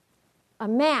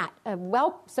mat,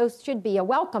 so it should be a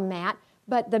welcome mat,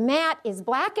 but the mat is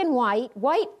black and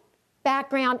white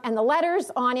background, and the letters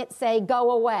on it say,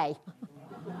 go away.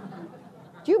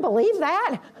 Do you believe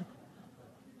that?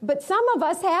 But some of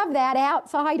us have that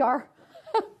outside our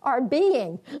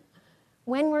being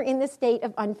when we're in the state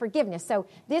of unforgiveness. So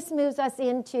this moves us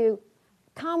into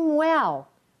come well.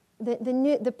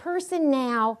 The person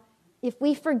now, if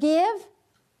we forgive,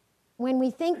 when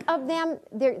we think of them,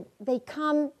 they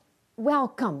come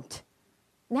welcomed.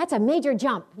 And that's a major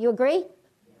jump. You agree?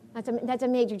 That's a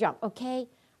major jump, okay?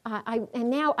 And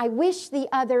now I wish the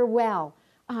other well.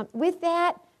 With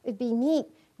that, it'd be neat.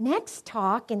 Next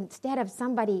talk, instead of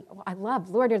somebody, I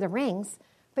love Lord of the Rings,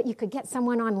 but you could get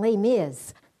someone on Les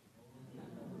Mis.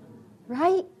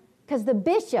 Right? Because the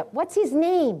bishop, what's his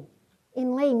name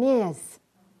in Les Mis?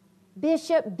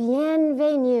 Bishop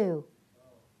Bienvenu.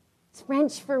 It's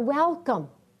French for welcome.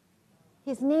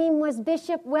 His name was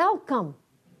Bishop Welcome.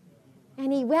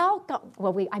 And he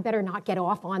welcomed, I better not get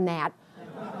off on that.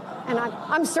 And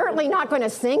I'm certainly not going to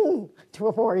sing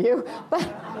for you. But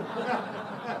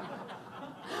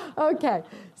okay,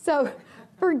 so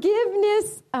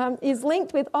forgiveness is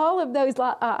linked with all of those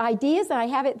ideas. I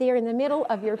have it there in the middle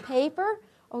of your paper.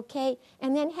 Okay,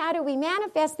 and then how do we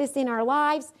manifest this in our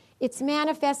lives? It's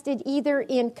manifested either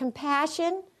in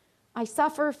compassion. I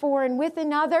suffer for and with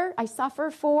another. I suffer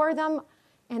for them.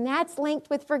 And that's linked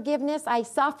with forgiveness. I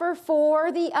suffer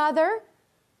for the other.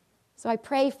 So I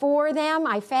pray for them.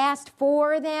 I fast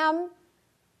for them.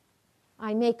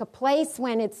 I make a place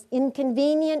when it's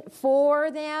inconvenient for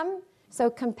them. So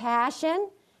compassion.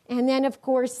 And then, of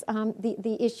course,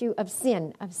 the issue of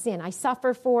sin. I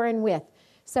suffer for and with.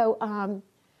 So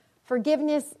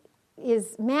forgiveness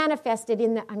is manifested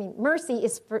mercy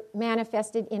is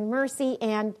manifested in mercy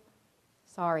and,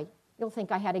 you'll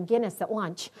think I had a Guinness at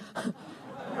lunch.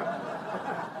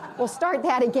 We'll start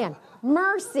that again.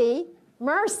 Mercy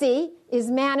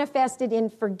is manifested in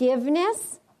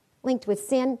forgiveness, linked with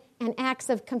sin, and acts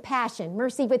of compassion.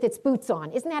 Mercy with its boots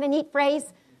on. Isn't that a neat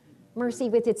phrase? Mercy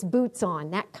with its boots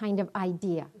on, that kind of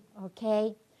idea,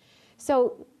 okay?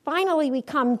 So finally we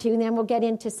come to, and then we'll get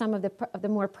into some of the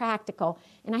more practical.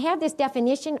 And I have this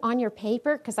definition on your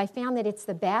paper because I found that it's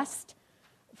the best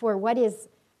for what is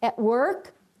at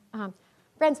work.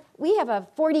 Friends, we have a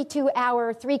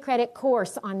 42-hour, 3-credit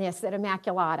course on this at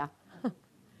Immaculata.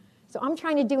 So I'm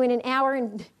trying to do in an hour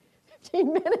and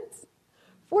 15 minutes,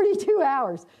 42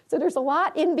 hours. So there's a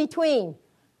lot in between.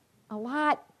 A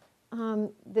lot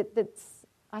that's,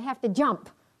 I have to jump.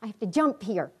 I have to jump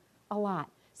here a lot.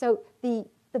 So the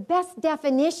best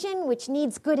definition, which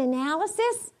needs good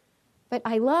analysis, but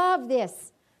I love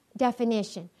this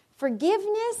definition.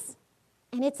 Forgiveness,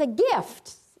 and it's a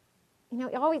gift.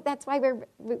 Always, that's why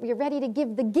we're ready to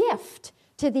give the gift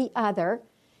to the other,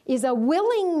 is a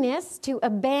willingness to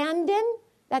abandon,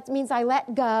 that means I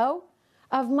let go,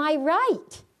 of my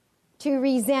right to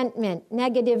resentment,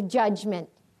 negative judgment,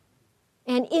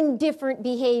 and indifferent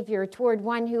behavior toward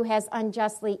one who has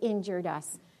unjustly injured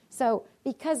us. So,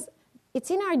 because it's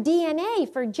in our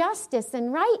DNA for justice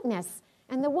and rightness,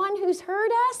 and the one who's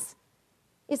hurt us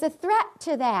is a threat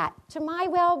to that, to my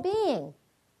well-being.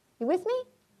 You with me?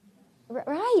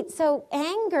 Right, so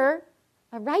anger,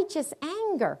 a righteous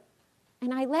anger,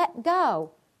 and I let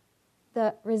go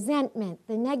the resentment,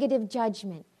 the negative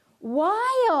judgment,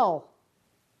 while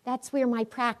that's where my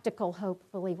practical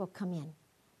hopefully will come in.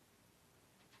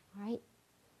 All right?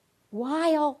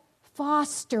 While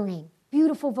fostering,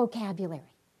 beautiful vocabulary,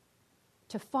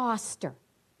 to foster,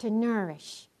 to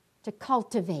nourish, to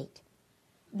cultivate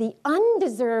the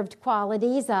undeserved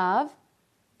qualities of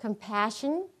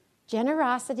compassion,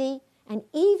 generosity, and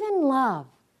even love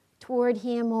toward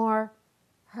him or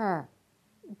her.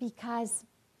 Because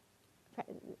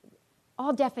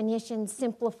all definitions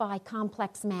simplify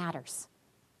complex matters.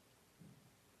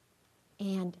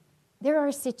 And there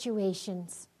are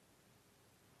situations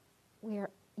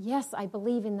where, yes, I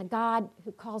believe in the God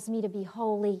who calls me to be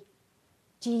holy.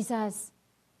 Jesus,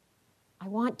 I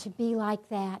want to be like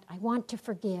that. I want to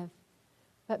forgive.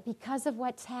 But because of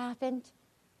what's happened,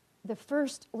 the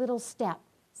first little step,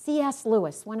 C.S.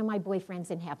 Lewis, one of my boyfriends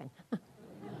in heaven,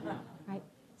 right?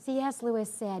 C.S.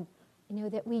 Lewis said,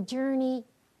 that we journey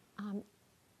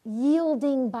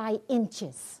yielding by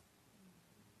inches.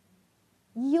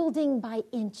 Yielding by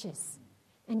inches.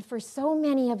 And for so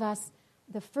many of us,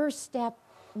 the first step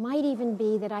might even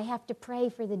be that I have to pray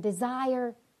for the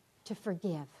desire to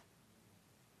forgive.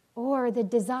 Or the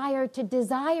desire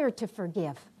to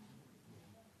forgive.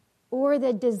 Or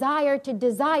the desire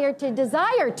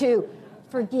to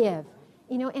forgive.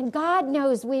 And God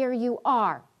knows where you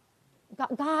are.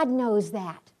 God knows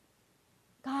that.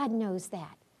 God knows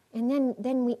that. And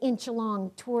then we inch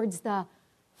along towards the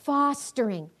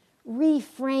fostering,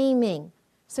 reframing,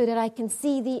 so that I can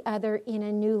see the other in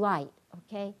a new light,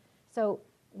 okay? So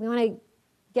we want to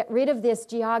get rid of this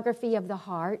geography of the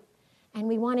heart, and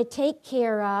we want to take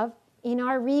care of, in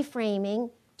our reframing,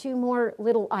 2 more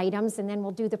little items, and then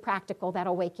we'll do the practical.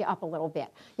 That'll wake you up a little bit.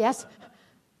 Yes?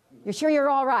 You're sure you're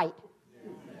all right?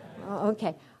 Oh,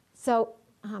 okay. So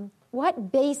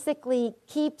what basically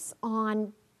keeps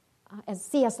on as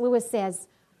C.S. Lewis says,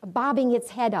 bobbing its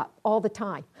head up all the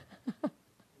time.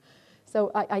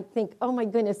 So I think, oh my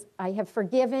goodness, I have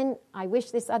forgiven. I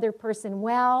wish this other person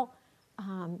well.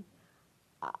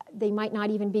 They might not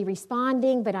even be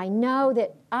responding, but I know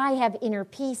that I have inner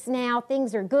peace now.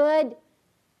 Things are good.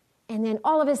 And then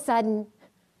all of a sudden,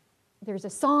 there's a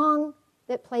song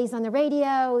that plays on the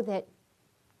radio that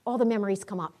all the memories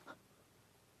come up.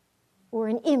 Or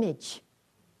an image,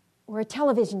 or a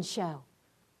television show,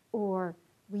 or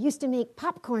we used to make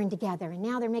popcorn together, and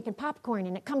now they're making popcorn,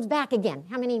 and it comes back again.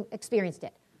 How many experienced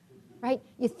it? Right?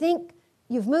 You think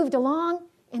you've moved along,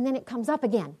 and then it comes up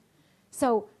again.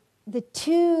 So the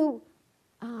two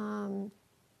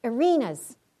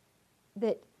arenas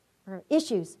that are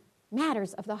issues,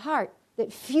 matters of the heart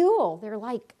that fuel, they're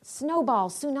like snowball,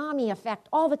 tsunami effect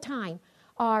all the time,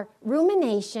 are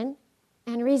rumination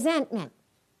and resentment.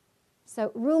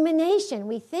 So rumination,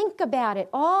 we think about it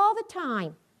all the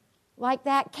time. Like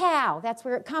that cow, that's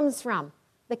where it comes from.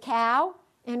 The cow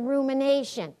and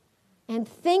rumination. And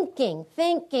thinking.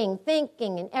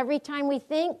 And every time we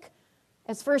think,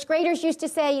 as first graders used to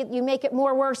say, you make it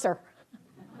more worser.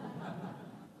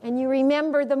 And you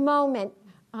remember the moment.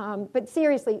 But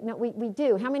seriously, no, we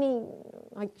do. How many,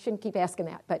 I shouldn't keep asking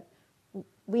that, but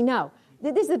we know.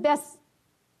 This is the best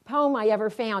poem I ever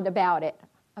found about it,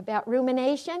 about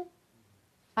rumination.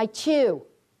 I chew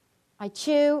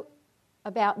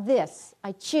about this.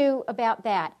 I chew about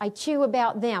that. I chew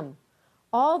about them.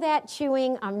 All that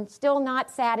chewing, I'm still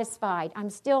not satisfied. I'm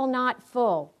still not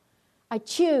full. I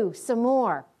chew some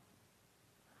more.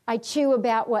 I chew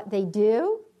about what they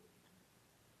do.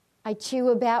 I chew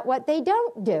about what they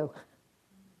don't do.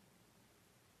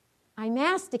 I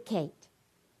masticate.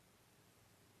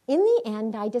 In the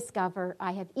end, I discover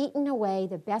I have eaten away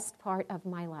the best part of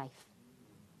my life.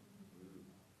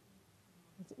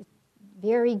 It's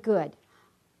very good.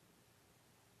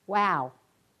 Wow.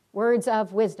 Words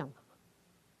of wisdom.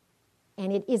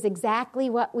 And it is exactly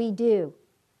what we do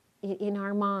in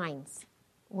our minds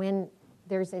when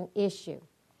there's an issue.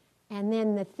 And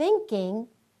then the thinking,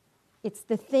 it's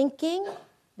the thinking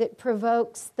that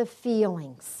provokes the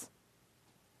feelings.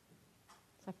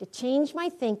 So I have to change my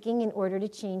thinking in order to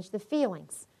change the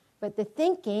feelings. But the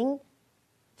thinking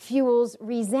fuels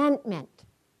resentment.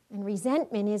 And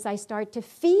resentment is I start to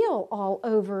feel all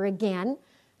over again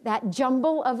that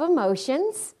jumble of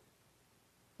emotions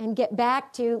and get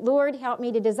back to, Lord, help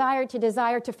me to desire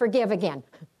to forgive again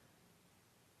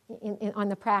on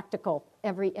the practical,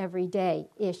 everyday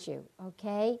issue,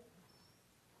 okay?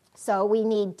 So we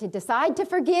need to decide to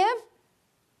forgive.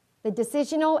 The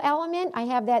decisional element, I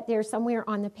have that there somewhere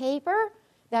on the paper.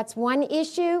 That's one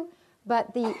issue.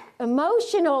 But the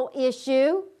emotional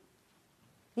issue,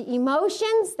 the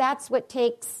emotions, that's what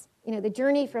takes, the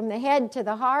journey from the head to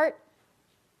the heart.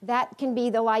 That can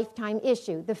be the lifetime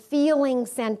issue, the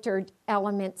feeling-centered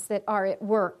elements that are at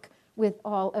work with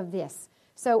all of this.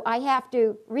 So I have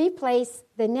to replace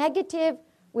the negative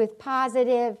with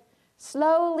positive,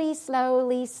 slowly.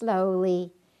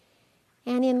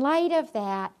 And in light of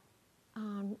that,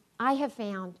 I have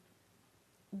found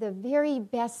the very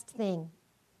best thing,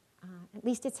 at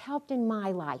least it's helped in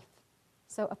my life,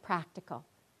 so a practical,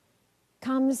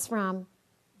 comes from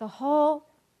the whole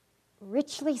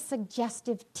richly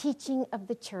suggestive teaching of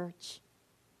the church,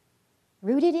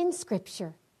 rooted in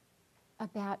Scripture,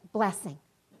 about blessing.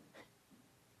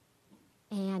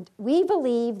 And we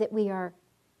believe that we are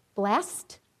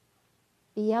blessed,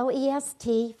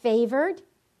 B-L-E-S-T, favored,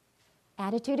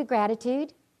 attitude of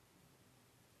gratitude.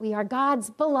 We are God's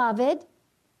beloved.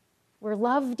 We're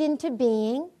loved into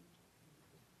being.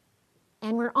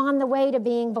 And we're on the way to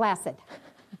being blessed.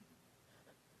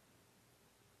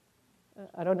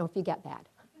 I don't know if you get that.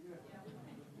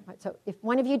 Right, so if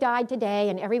one of you died today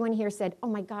and everyone here said, oh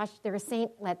my gosh, they're a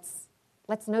saint, let's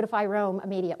notify Rome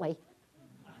immediately.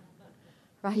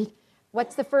 Right?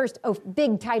 What's the first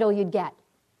big title you'd get?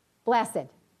 Blessed.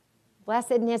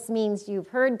 Blessedness means you've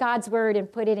heard God's word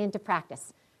and put it into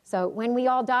practice. So when we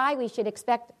all die, we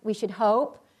should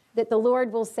hope that the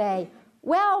Lord will say,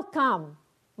 welcome,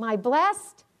 my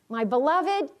blessed, my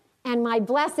beloved, and my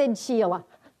blessed Sheila.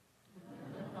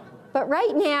 But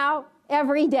right now,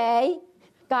 every day,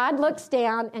 God looks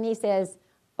down and he says,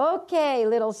 okay,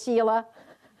 little Sheila,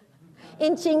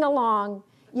 inching along,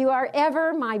 you are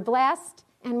ever my blessed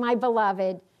and my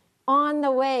beloved, on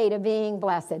the way to being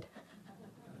blessed.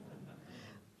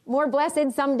 More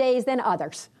blessed some days than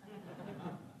others.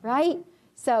 Right?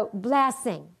 So,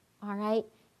 blessing, all right?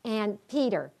 And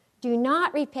Peter, do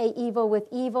not repay evil with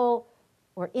evil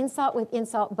or insult with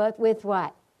insult, but with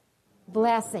what?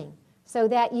 Blessing. So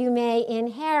that you may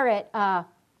inherit a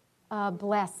a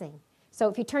blessing. So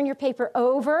if you turn your paper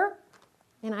over,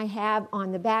 and I have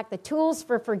on the back the tools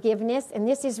for forgiveness, and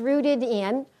this is rooted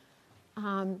in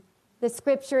the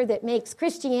scripture that makes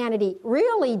Christianity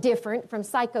really different from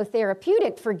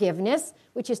psychotherapeutic forgiveness,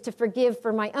 which is to forgive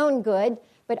for my own good,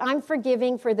 but I'm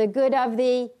forgiving for the good of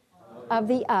the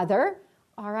other.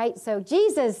 All right, so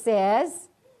Jesus says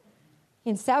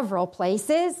in several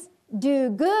places, do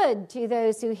good to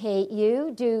those who hate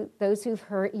you, do those who've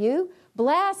hurt you,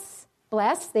 bless,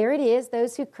 there it is,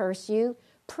 those who curse you,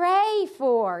 pray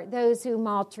for those who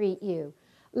maltreat you,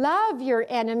 love your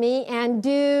enemy and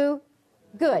do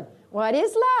good. What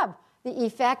is love? The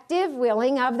effective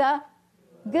willing of the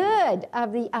good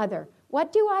of the other.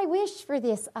 What do I wish for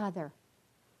this other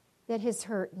that has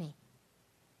hurt me?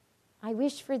 I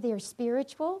wish for their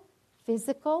spiritual,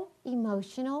 physical,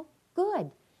 emotional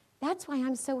good. That's why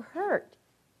I'm so hurt.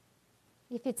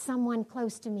 If it's someone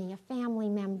close to me, a family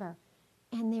member,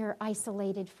 and they're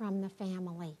isolated from the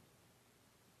family.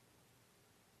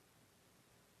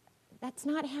 That's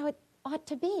not how it ought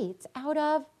to be. It's out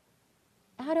of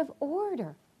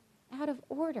order. Out of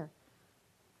order.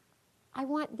 I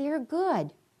want their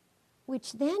good,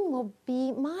 which then will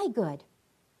be my good.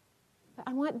 But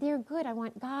I want their good. I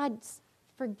want God's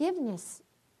forgiveness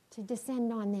to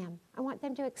descend on them. I want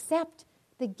them to accept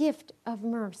the gift of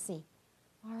mercy.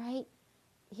 All right?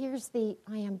 Here's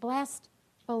I am blessed,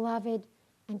 beloved,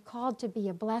 and called to be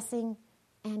a blessing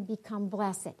and become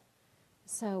blessed.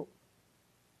 So,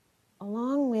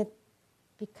 along with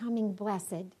becoming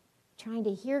blessed, trying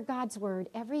to hear God's word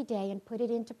every day and put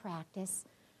it into practice,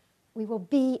 we will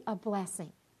be a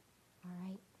blessing. All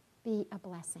right? Be a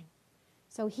blessing.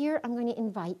 So here I'm going to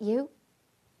invite you.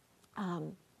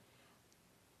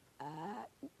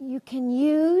 You can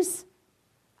use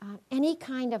any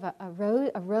kind of a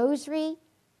rosary,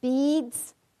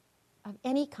 beads of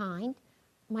any kind.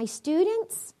 My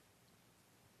students,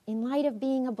 in light of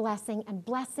being a blessing and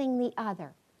blessing the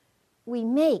other, we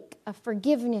make a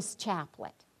forgiveness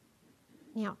chaplet.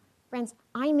 Now, friends,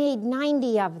 I made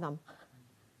 90 of them.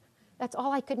 That's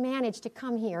all I could manage to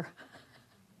come here.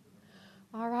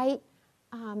 All right?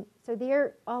 So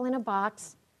they're all in a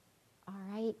box. All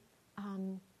right?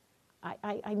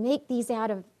 I make these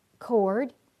out of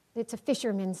cord. It's a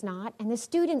fisherman's knot. And the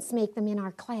students make them in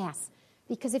our class.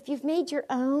 Because if you've made your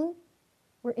own,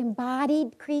 we're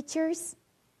embodied creatures.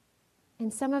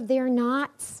 And some of their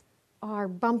knots are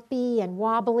bumpy and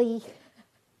wobbly.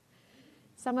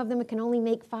 Some of them can only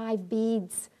make 5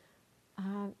 beads.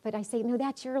 But I say, no,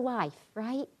 that's your life,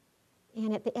 right?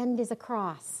 And at the end is a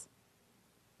cross.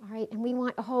 All right, and we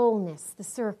want wholeness, the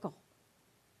circle.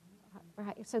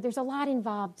 Right, so there's a lot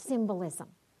involved, symbolism.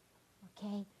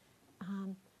 Okay?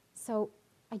 So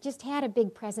I just had a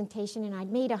big presentation, and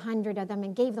I'd made 100 of them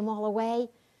and gave them all away.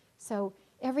 So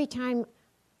every time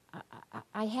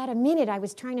I had a minute, I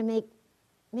was trying to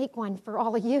make one for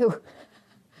all of you.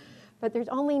 But there's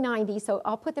only 90, so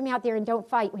I'll put them out there, and don't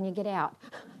fight when you get out.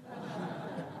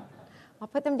 I'll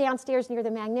put them downstairs near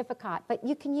the Magnificat. But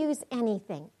you can use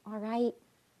anything, all right?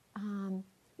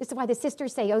 This is why the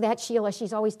sisters say, oh, that's Sheila,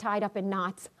 she's always tied up in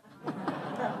knots.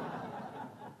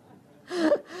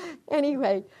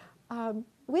 Anyway,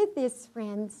 with this,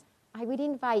 friends, I would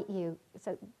invite you,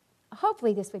 so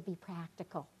hopefully this would be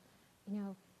practical,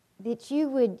 that you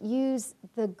would use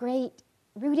the great,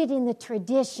 rooted in the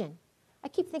tradition. I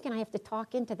keep thinking I have to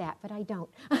talk into that, but I don't.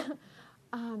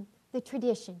 The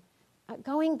tradition.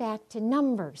 Going back to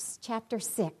Numbers chapter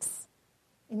 6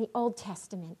 in the Old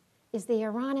Testament is the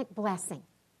Aaronic blessing.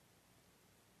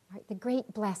 Right, the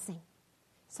great blessing.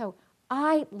 So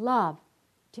I love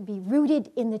to be rooted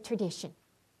in the tradition.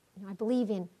 I believe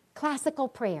in classical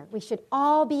prayer. We should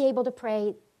all be able to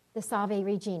pray the Salve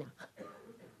Regina,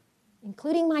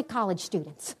 including my college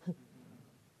students.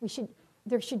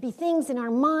 There should be things in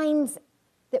our minds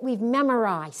that we've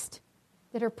memorized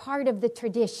that are part of the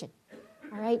tradition.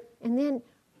 All right? And then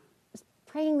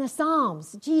praying the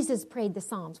Psalms. Jesus prayed the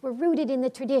Psalms. We're rooted in the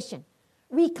tradition.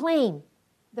 Reclaim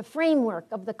the framework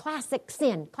of the classic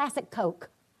sin, classic Coke,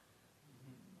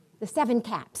 the 7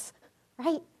 caps,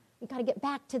 right? We've got to get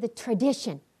back to the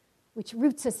tradition, which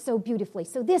roots us so beautifully.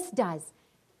 So this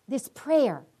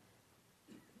prayer,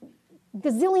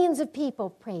 gazillions of people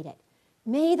prayed it.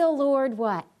 May the Lord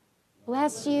what?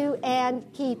 Bless you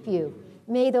and keep you.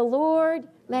 May the Lord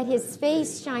let his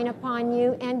face shine upon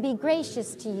you and be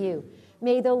gracious to you.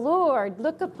 May the Lord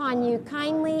look upon you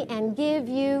kindly and give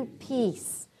you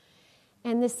peace.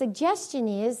 And the suggestion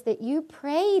is that you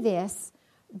pray this,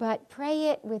 but pray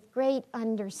it with great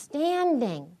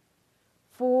understanding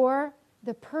for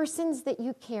the persons that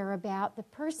you care about, the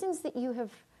persons that you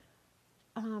have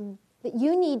that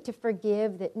you need to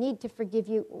forgive, that need to forgive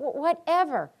you,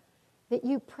 whatever, that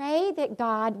you pray that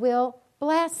God will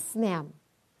bless them.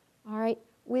 All right?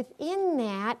 Within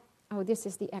that, this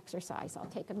is the exercise. I'll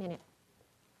take a minute.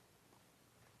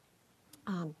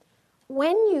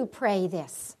 When you pray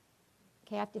this,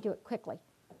 okay, I have to do it quickly.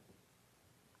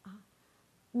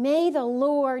 May the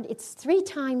Lord, it's 3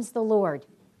 times the Lord,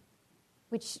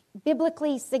 which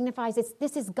biblically signifies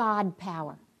this is God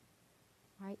power.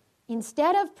 Right?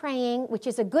 Instead of praying, which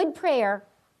is a good prayer,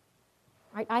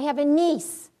 right? I have a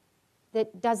niece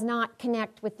that does not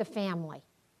connect with the family.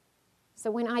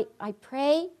 So when I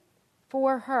pray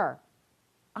for her,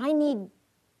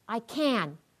 I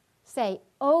can say,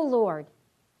 oh Lord,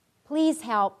 please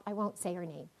help, I won't say her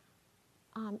name,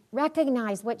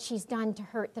 recognize what she's done to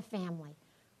hurt the family.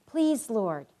 Please,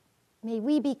 Lord, may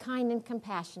we be kind and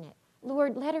compassionate.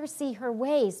 Lord, let her see her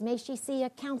ways. May she see a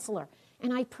counselor.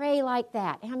 And I pray like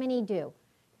that. How many do?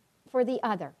 For the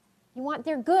other. You want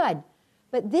their good.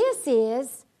 But this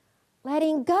is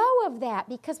letting go of that,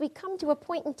 because we come to a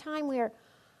point in time where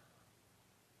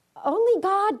only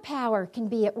God power can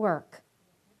be at work.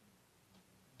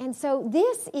 And so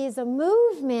this is a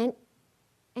movement,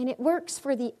 and it works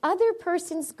for the other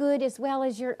person's good as well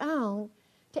as your own,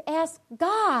 to ask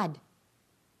God,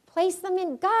 place them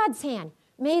in God's hand.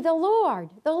 May the Lord,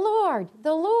 the Lord,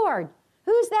 the Lord.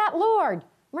 Who's that Lord?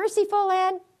 Merciful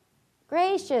and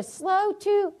gracious, slow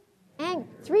to anger.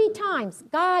 3 times,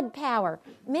 God power.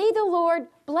 May the Lord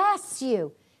bless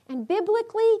you. And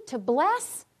biblically, to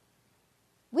bless,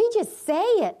 we just say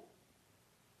it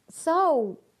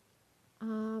so,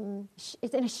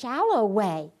 it's in a shallow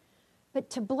way. But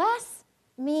to bless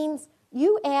means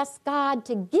you ask God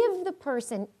to give the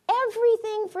person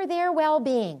everything for their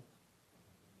well-being.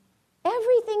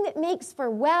 Everything that makes for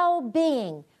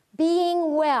well-being,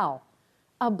 being well,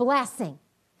 a blessing.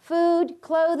 Food,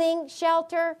 clothing,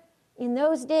 shelter. In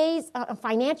those days,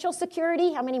 financial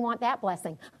security. How many want that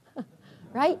blessing?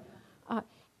 Right?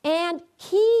 And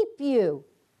keep you.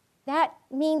 That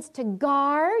means to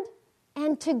guard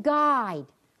and to guide.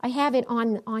 I have it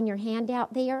on your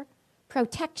handout there.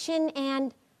 Protection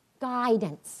and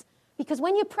guidance. Because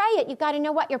when you pray it, you've got to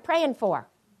know what you're praying for.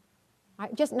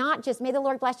 Right? Not just, may the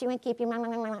Lord bless you and keep you.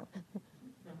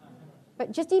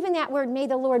 But just even that word, may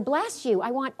the Lord bless you. I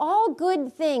want all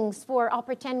good things for, I'll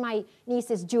pretend my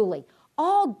niece is Julie.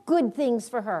 All good things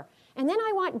for her. And then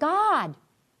I want God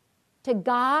to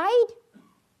guide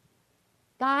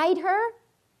her,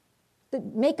 to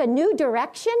make a new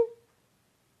direction.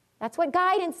 That's what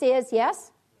guidance is,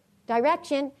 yes?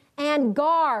 Direction. And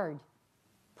guard.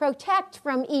 Protect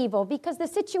from evil, because the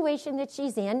situation that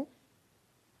she's in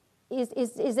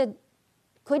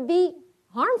could be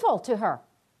harmful to her.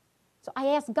 So I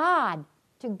ask God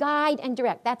to guide and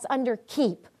direct. That's under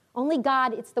keep. Only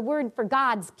God, it's the word for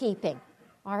God's keeping.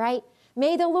 All right?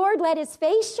 May the Lord let his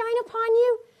face shine upon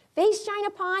you. Face shine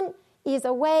upon is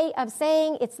a way of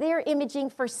saying it's their imaging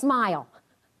for smile.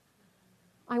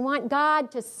 I want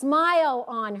God to smile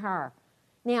on her.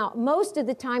 Now, most of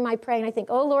the time I pray and I think,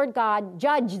 oh, Lord God,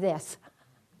 judge this.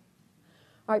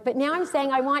 All right, but now I'm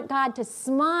saying I want God to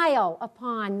smile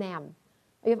upon them.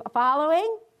 Are you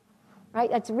following? Right,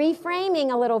 that's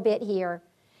reframing a little bit here.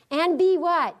 And be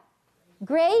what?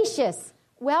 Gracious,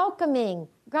 welcoming,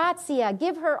 gratia.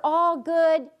 Give her all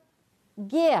good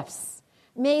gifts.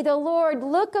 May the Lord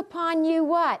look upon you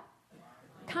what?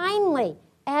 Kindly,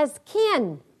 as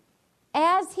kin,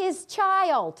 as his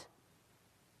child.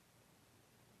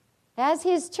 As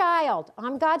his child.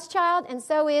 I'm God's child, and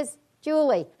so is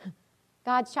Julie.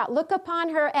 God's child. Look upon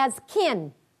her as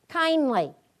kin,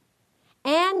 kindly,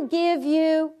 and give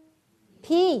you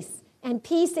peace. And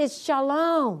peace is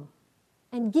shalom.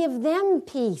 And give them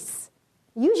peace.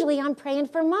 Usually I'm praying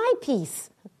for my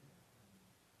peace.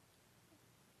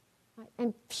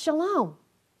 And shalom.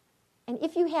 And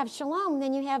if you have shalom,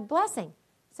 then you have blessing.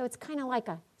 So it's kind of like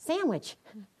a sandwich.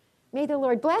 May the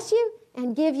Lord bless you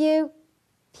and give you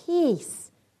peace.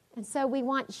 And so we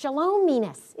want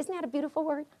shalominess. Isn't that a beautiful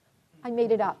word? I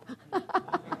made it up.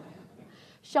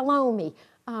 Shalomi.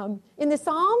 In the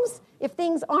Psalms, if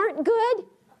things aren't good,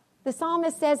 the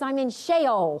psalmist says, I'm in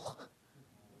Sheol.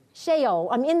 Sheol.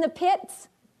 I'm in the pits.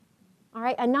 All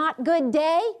right, a not good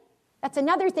day. That's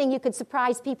another thing you could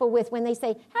surprise people with when they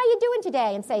say, how you doing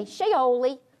today? And say,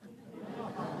 Sheol-y.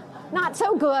 Not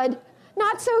so good.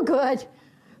 Not so good.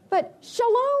 But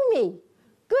shalomi.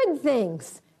 Good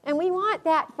things. And we want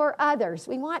that for others.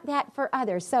 We want that for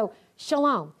others. So,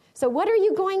 shalom. So what are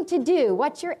you going to do?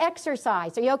 What's your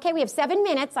exercise? Are you okay? We have 7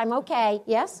 minutes. I'm okay.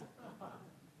 Yes?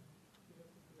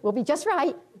 We'll be just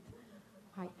right.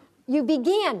 All right. You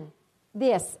begin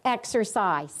this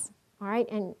exercise. all right,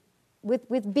 and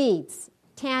with beads,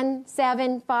 10,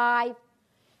 7, 5,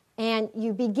 and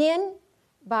you begin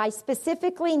by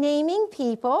specifically naming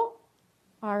people,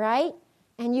 all right,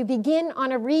 and you begin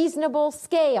on a reasonable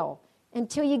scale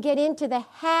until you get into the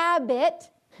habit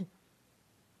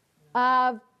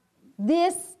of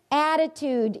this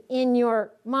attitude in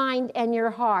your mind and your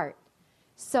heart.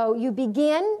 So you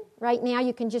begin, right now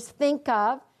you can just think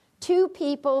of 2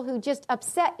 people who just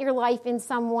upset your life in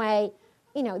some way.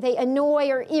 You know, they annoy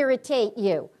or irritate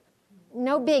you.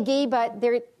 No biggie, but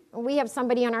we have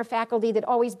somebody on our faculty that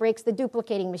always breaks the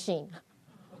duplicating machine.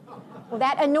 Well,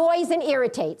 that annoys and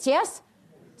irritates, yes?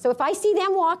 So if I see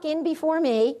them walk in before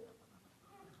me,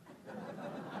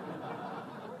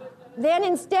 then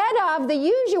instead of the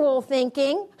usual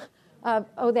thinking of,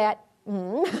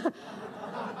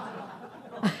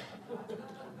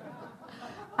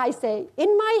 I say,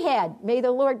 in my head, may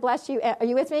the Lord bless you. Are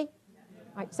you with me?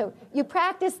 All right, so you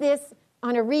practice this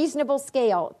on a reasonable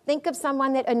scale. Think of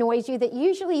someone that annoys you, that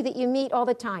you meet all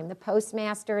the time, the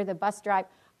postmaster, the bus driver,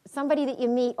 somebody that you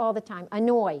meet all the time,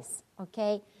 annoys,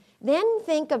 okay? Then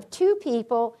think of 2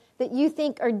 people that you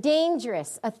think are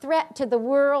dangerous, a threat to the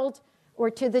world or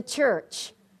to the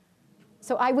church.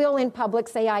 So I will in public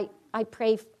say I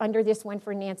pray under this one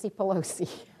for Nancy Pelosi.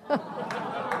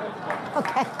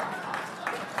 Okay.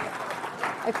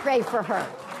 I pray for her,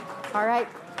 all right?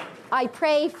 I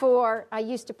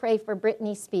used to pray for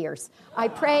Britney Spears. I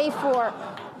pray for,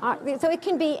 so it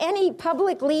can be any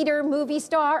public leader, movie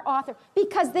star, author,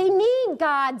 because they need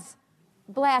God's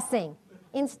blessing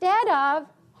instead of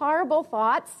horrible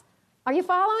thoughts. Are you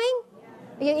following?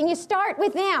 Yeah. And you start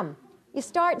with them.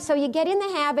 So you get in the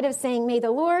habit of saying, may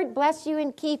the Lord bless you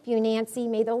and keep you, Nancy.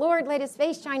 May the Lord let his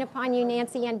face shine upon you,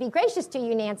 Nancy, and be gracious to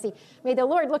you, Nancy. May the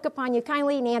Lord look upon you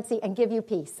kindly, Nancy, and give you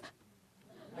peace.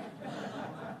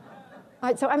 All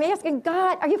right, so I'm asking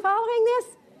God, are you following this?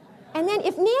 And then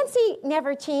if Nancy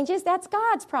never changes, that's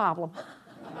God's problem.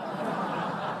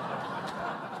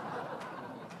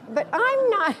 But I'm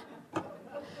not.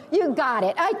 You got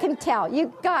it. I can tell.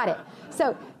 You got it.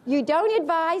 So you don't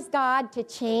advise God to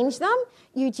change them.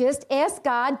 You just ask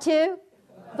God to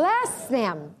bless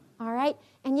them. All right?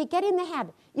 And you get in the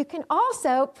habit. You can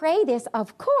also pray this,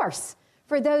 of course,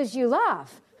 for those you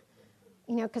love.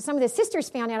 You know, because some of the sisters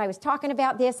found out I was talking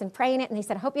about this and praying it, and they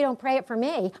said, I hope you don't pray it for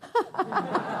me.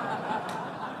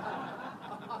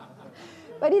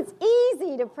 But it's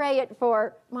easy to pray it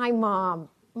for my mom,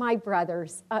 my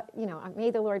brothers. May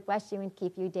the Lord bless you and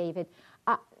keep you, David.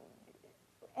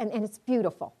 And it's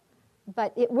beautiful.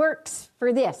 But it works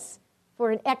for this,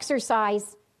 for an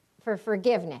exercise for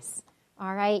forgiveness.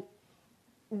 All right?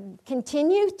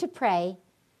 Continue to pray.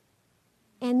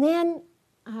 And then,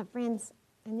 friends,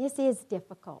 and this is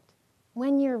difficult,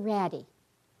 when you're ready,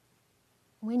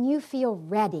 when you feel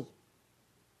ready,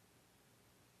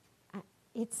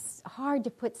 it's hard to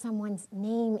put someone's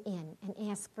name in and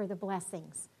ask for the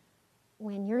blessings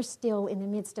when you're still in the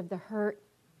midst of the hurt,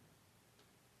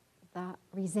 the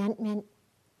resentment,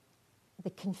 the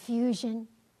confusion,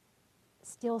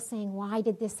 still saying, why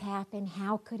did this happen?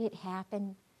 How could it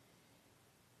happen?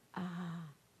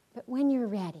 But when you're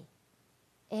ready,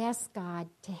 ask God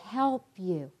to help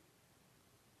you.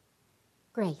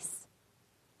 Grace,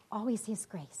 always his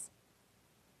grace,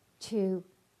 to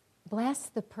bless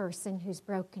the person who's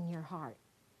broken your heart,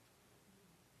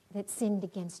 that sinned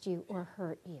against you or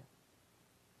hurt you.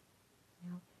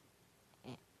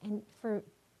 And for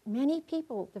many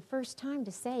people, the first time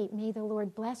to say, may the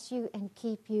Lord bless you and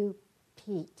keep you,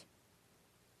 Pete,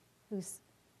 who's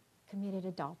committed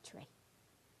adultery.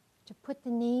 To put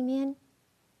the name in,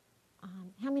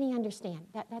 how many understand?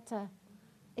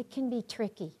 It can be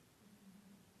tricky.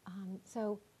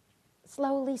 So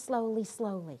slowly,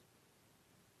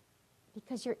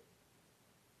 because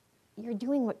you're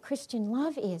doing what Christian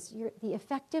love is. You're the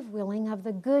effective willing of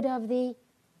the good of the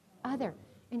other.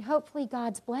 And hopefully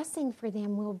God's blessing for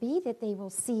them will be that they will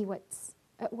see what's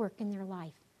at work in their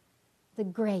life. The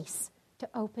grace to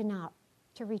open up,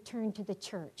 to return to the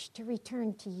church, to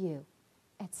return to you,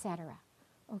 etc.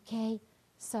 Okay?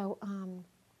 So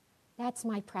that's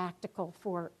my practical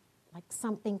for like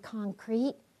something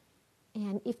concrete.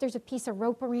 And if there's a piece of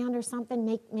rope around or something,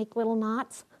 make little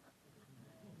knots.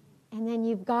 And then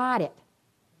you've got it.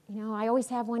 I always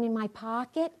have one in my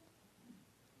pocket.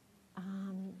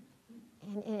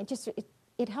 And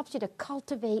it helps you to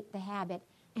cultivate the habit.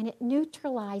 And it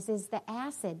neutralizes the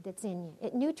acid that's in you.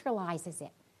 It neutralizes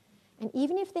it. And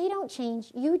even if they don't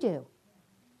change, you do.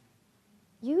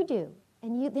 You do.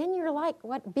 And then you're like,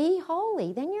 what? Be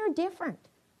holy. Then you're different.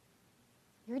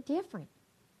 You're different.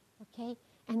 Okay?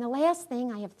 And the last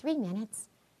thing, I have 3 minutes,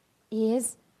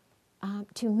 is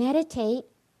to meditate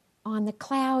on the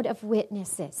cloud of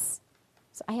witnesses.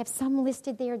 So I have some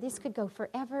listed there. This could go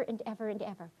forever and ever and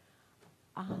ever.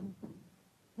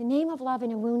 The name of love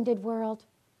in a wounded world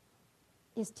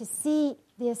is to see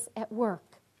this at work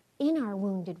in our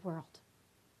wounded world.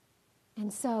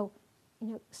 And so,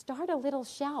 start a little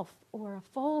shelf or a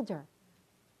folder.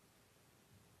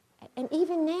 And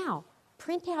even now,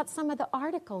 print out some of the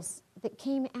articles that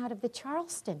came out of the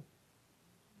Charleston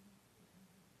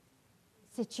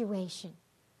situation.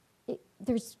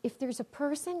 If there's a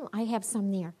person, I have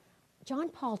some there. John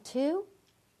Paul II,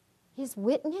 his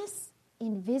witness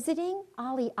in visiting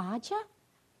Ali Aja,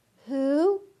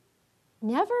 who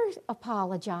never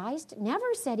apologized,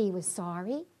 never said he was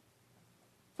sorry.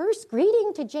 First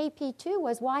greeting to JP2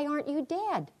 was, "Why aren't you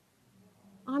dead?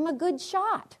 I'm a good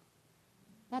shot."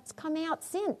 That's come out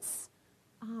since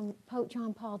Pope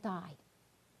John Paul died.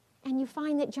 And you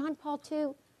find that John Paul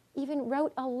II even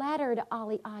wrote a letter to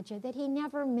Ali Aja that he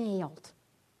never mailed.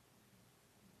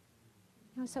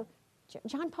 So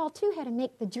John Paul II had to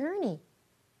make the journey.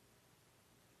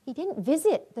 He didn't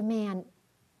visit the man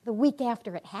the week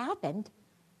after it happened.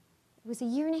 It was a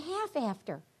year and a half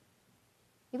after.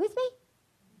 You with me?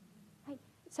 Right.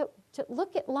 So to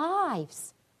look at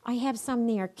lives, I have some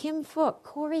there. Kim Fook,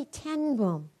 Corrie ten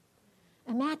Boom,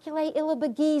 Immaculée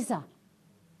Ilibagiza.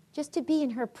 Just to be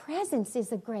in her presence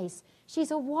is a grace. She's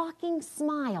a walking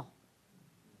smile.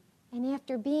 And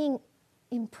after being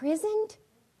imprisoned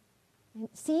and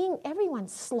seeing everyone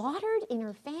slaughtered in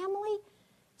her family,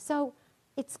 so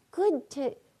it's good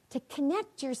to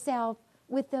connect yourself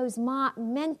with those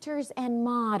mentors and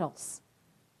models,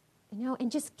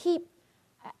 and just keep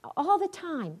all the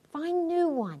time, find new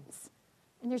ones.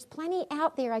 And there's plenty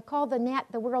out there. I call the net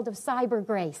the world of cyber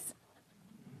grace.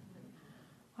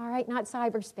 All right, not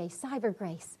cyberspace, cyber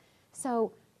grace.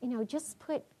 So, just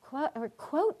put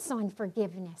quotes on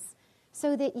forgiveness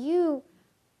so that you're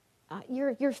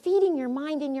feeding your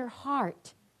mind and your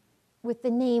heart with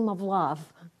the name of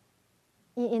love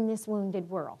in this wounded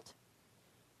world.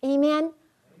 Amen? Amen.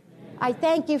 I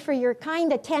thank you for your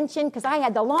kind attention because I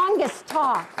had the longest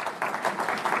talk.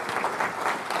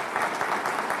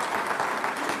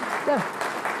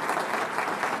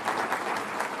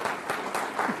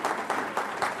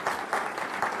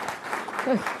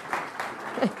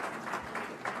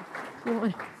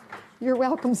 You're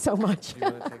welcome so much. Do you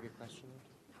want to take a question?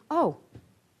 Oh,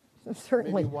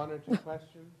 certainly. Maybe one or two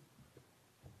questions?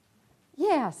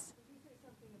 Yes. Did you say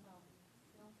something about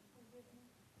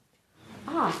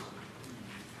self-forgiveness?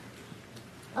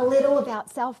 A little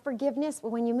about self-forgiveness.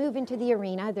 When you move into the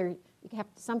arena,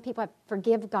 some people have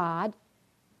forgive God,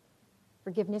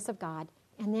 forgiveness of God,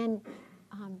 and then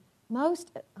I'm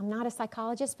not a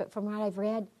psychologist, but from what I've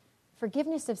read,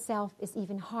 forgiveness of self is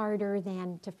even harder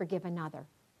than to forgive another.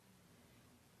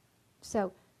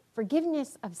 So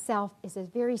forgiveness of self is a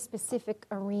very specific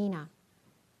arena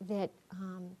that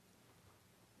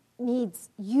needs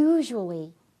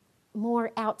usually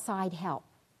more outside help.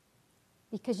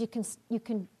 Because you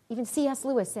can even C.S.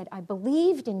 Lewis said, I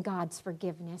believed in God's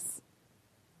forgiveness,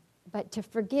 but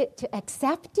to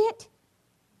accept it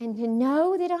and to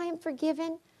know that I am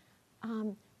forgiven,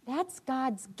 that's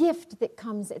God's gift that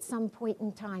comes at some point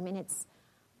in time. And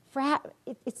I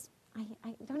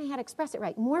don't know how to express it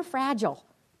right, more fragile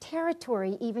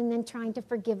territory even than trying to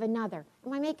forgive another.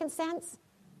 Am I making sense?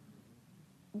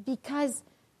 Because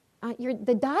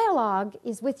the dialogue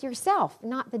is with yourself,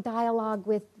 not the dialogue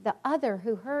with the other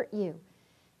who hurt you.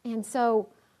 And so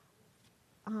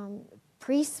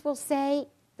priests will say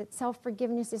that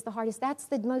self-forgiveness is the hardest. That's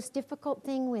the most difficult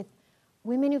thing with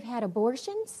women who've had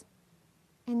abortions.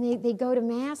 And they go to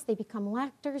Mass, they become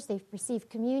lectors, they receive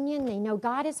communion, they know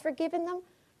God has forgiven them,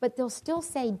 but they'll still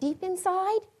say deep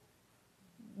inside,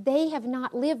 they have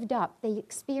not lived up. They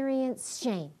experience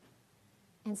shame.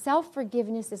 And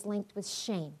self-forgiveness is linked with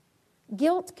shame.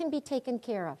 Guilt can be taken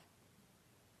care of,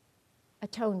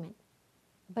 atonement.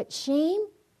 But shame,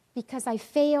 because I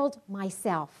failed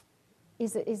myself,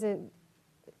 is a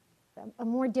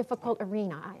more difficult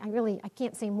arena. I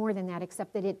can't say more than that,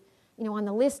 except that on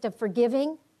the list of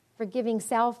forgiving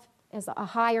self is a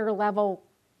higher level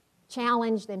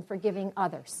challenge than forgiving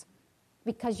others,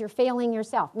 because you're failing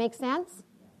yourself. Make sense?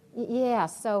 Yeah.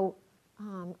 So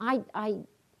I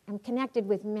am connected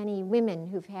with many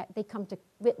women they come to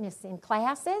witness in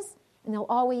classes, and they'll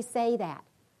always say that.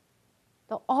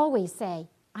 They'll always say,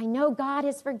 I know God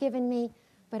has forgiven me,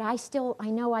 but I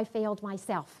know I failed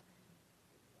myself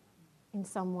in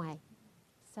some way.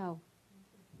 So,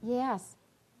 yes.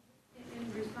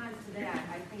 In response to that,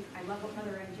 I love what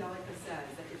Mother Angelica says,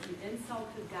 that it's an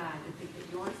insult to God to think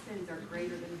that your sins are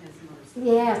greater than His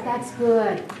mercy. Yes, that's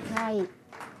good. Right.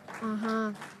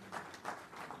 Uh-huh.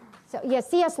 So, yeah,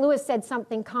 C.S. Lewis said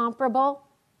something comparable,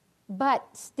 but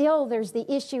still there's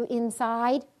the issue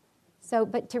inside. So,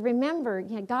 but to remember,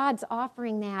 you know, God's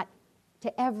offering that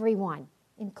to everyone,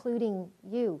 including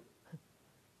you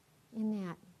in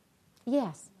that.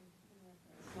 Yes?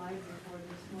 Slide before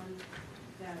this one,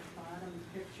 that bottom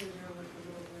picture there with the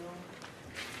little girl.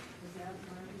 Is that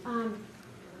Marty?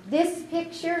 This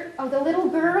picture, oh, the little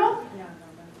girl? Yeah, no,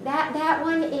 that's That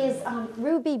one is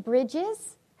Ruby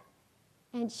Bridges,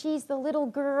 and she's the little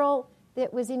girl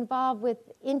that was involved with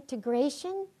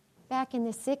integration back in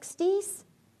the 60s.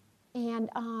 And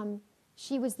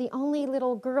she was the only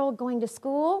little girl going to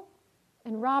school.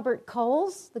 And Robert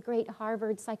Coles, the great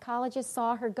Harvard psychologist,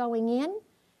 saw her going in.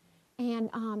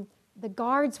 And the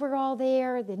guards were all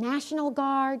there, the National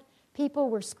Guard. People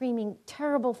were screaming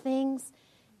terrible things.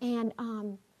 And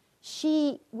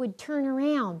she would turn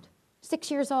around, 6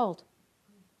 years old,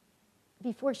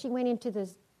 before she went into the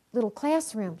little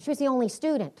classroom. She was the only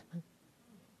student.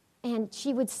 And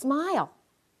she would smile,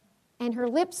 and her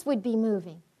lips would be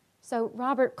moving. So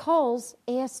Robert Coles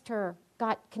asked her,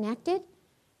 got connected,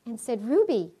 and said,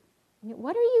 Ruby,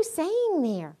 what are you saying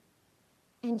there?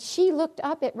 And she looked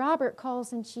up at Robert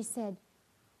Coles and she said,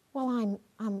 well,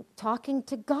 I'm talking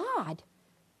to God.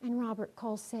 And Robert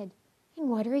Coles said, and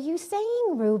what are you saying,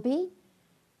 Ruby?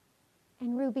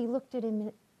 And Ruby looked at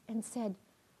him and said,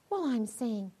 well, I'm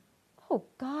saying, oh,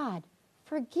 God,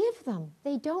 forgive them.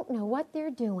 They don't know what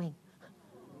they're doing.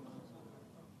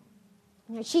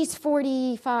 You know, she's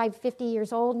 45, 50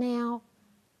 years old now.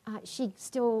 She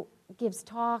still gives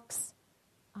talks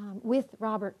with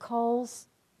Robert Coles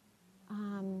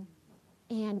and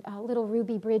little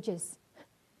Ruby Bridges.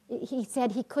 He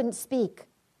said he couldn't speak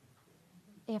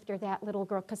after that little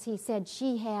girl because he said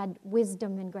she had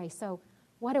wisdom and grace. So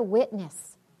what a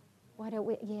witness.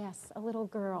 Yes, a little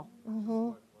girl.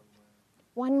 Mm-hmm.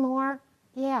 One more?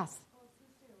 Yes.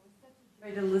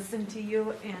 Try to listen to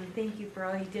you, and thank you for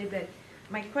all you did. But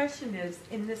my question is,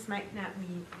 and this might not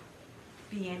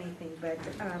be anything, but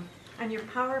on your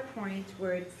PowerPoint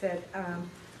where it said,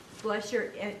 bless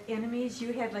your enemies,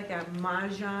 you had like a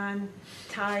Mahjong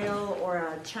tile or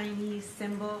a Chinese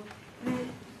symbol. And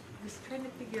I was trying to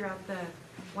figure out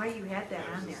why you had that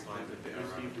on there.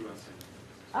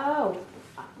 Oh.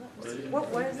 What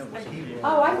was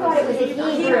Oh, I thought it was a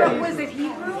Hebrew. Was it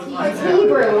Hebrew? It's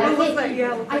Hebrew.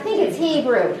 I I think it's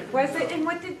Hebrew. Was it? And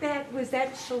what did was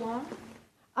that shalom?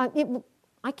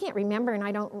 I can't remember, and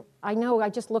I know I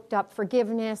just looked up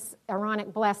forgiveness,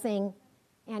 Aaronic blessing,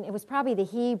 and it was probably the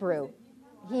Hebrew.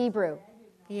 Hebrew.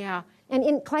 Yeah. And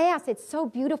in class, it's so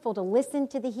beautiful to listen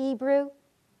to the Hebrew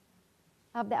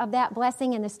of that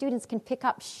blessing, and the students can pick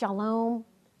up shalom.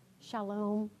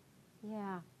 Shalom.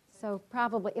 Yeah. So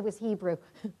probably it was Hebrew.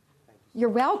 You're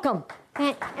welcome.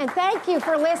 And thank you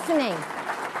for listening.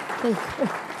 Thank you.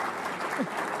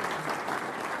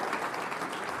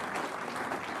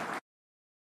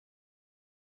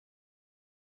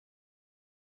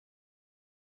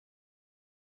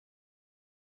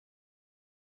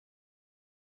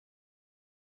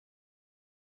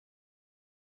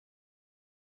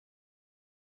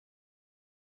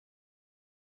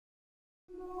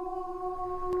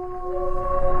 More.